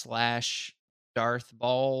twitch.tv/Darth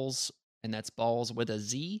Balls, and that's balls with a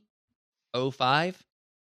Z, 05.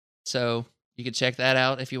 So you can check that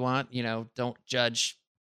out if you want. Don't judge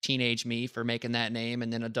teenage me for making that name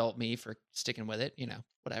and then adult me for sticking with it,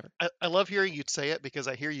 whatever. I love hearing you say it because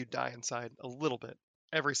I hear you die inside a little bit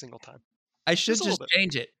every single time. I Just should a little just bit.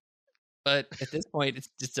 change it. But at this point, it's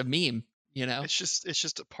just a meme, It's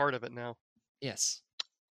just a part of it now. Yes.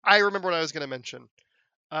 I remember what I was going to mention.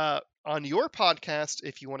 On your podcast,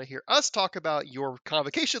 if you want to hear us talk about your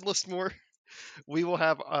convocation list more, we will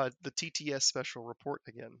have the TTS special report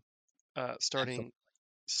again, Excellent. starting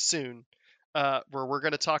soon, where we're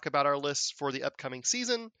going to talk about our lists for the upcoming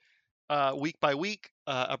season, week by week,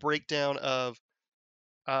 a breakdown of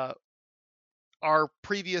our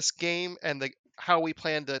previous game and how we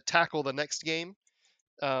plan to tackle the next game.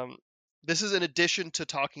 This is in addition to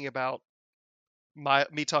talking about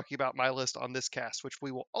me talking about my list on this cast, which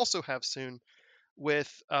we will also have soon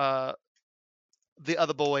with the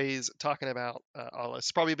other boys talking about all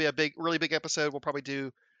this. Probably be a really big episode. We'll probably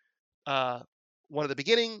do one at the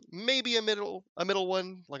beginning, maybe a middle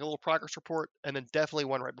one, like a little progress report, and then definitely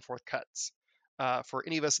one right before cuts. For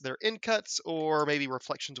any of us that are in cuts, or maybe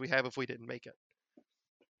reflections we have if we didn't make it.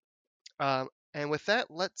 And with that,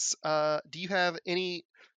 let's. Do you have any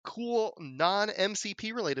cool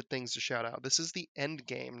non-MCP related things to shout out? This is the end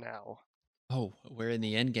game now. Oh, we're in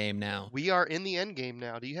the end game now. We are in the end game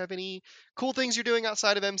now. Do you have any cool things you're doing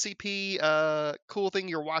outside of MCP? Cool thing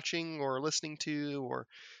you're watching or listening to,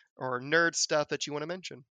 or nerd stuff that you want to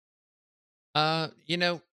mention?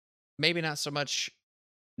 Maybe not so much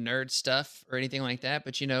nerd stuff or anything like that,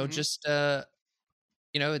 but Hmm. just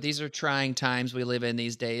these are trying times we live in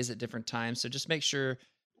these days at different times. So just make sure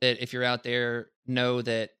that if you're out there, know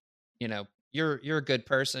that, you're a good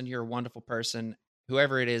person, you're a wonderful person,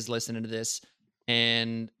 whoever it is listening to this,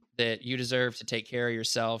 and that you deserve to take care of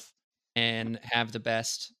yourself and have the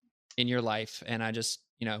best in your life. And I just,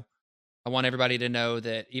 I want everybody to know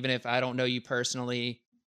that even if I don't know you personally,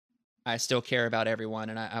 I still care about everyone,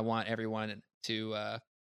 and I want everyone to,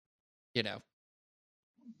 you know,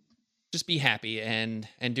 just be happy and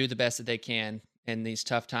do the best that they can in these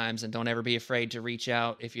tough times, and don't ever be afraid to reach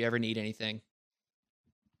out if you ever need anything.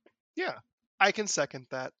 Yeah, I can second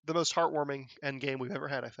that. The most heartwarming end game we've ever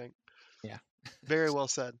had, I think. Yeah. Very well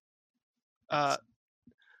said. Uh, Thanks.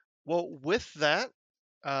 well, with that,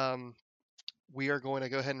 um, we are going to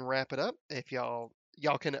go ahead and wrap it up. If y'all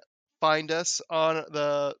can find us on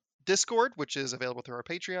the Discord, which is available through our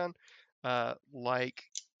Patreon. Like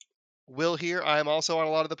Will here, I am also on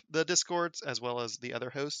a lot of the Discords as well as the other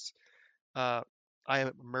hosts. Uh, I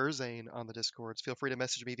am Merzane on the Discords. Feel free to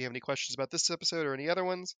message me if you have any questions about this episode or any other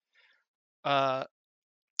ones.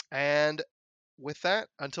 And with that,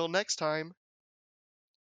 until next time,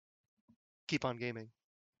 keep on gaming.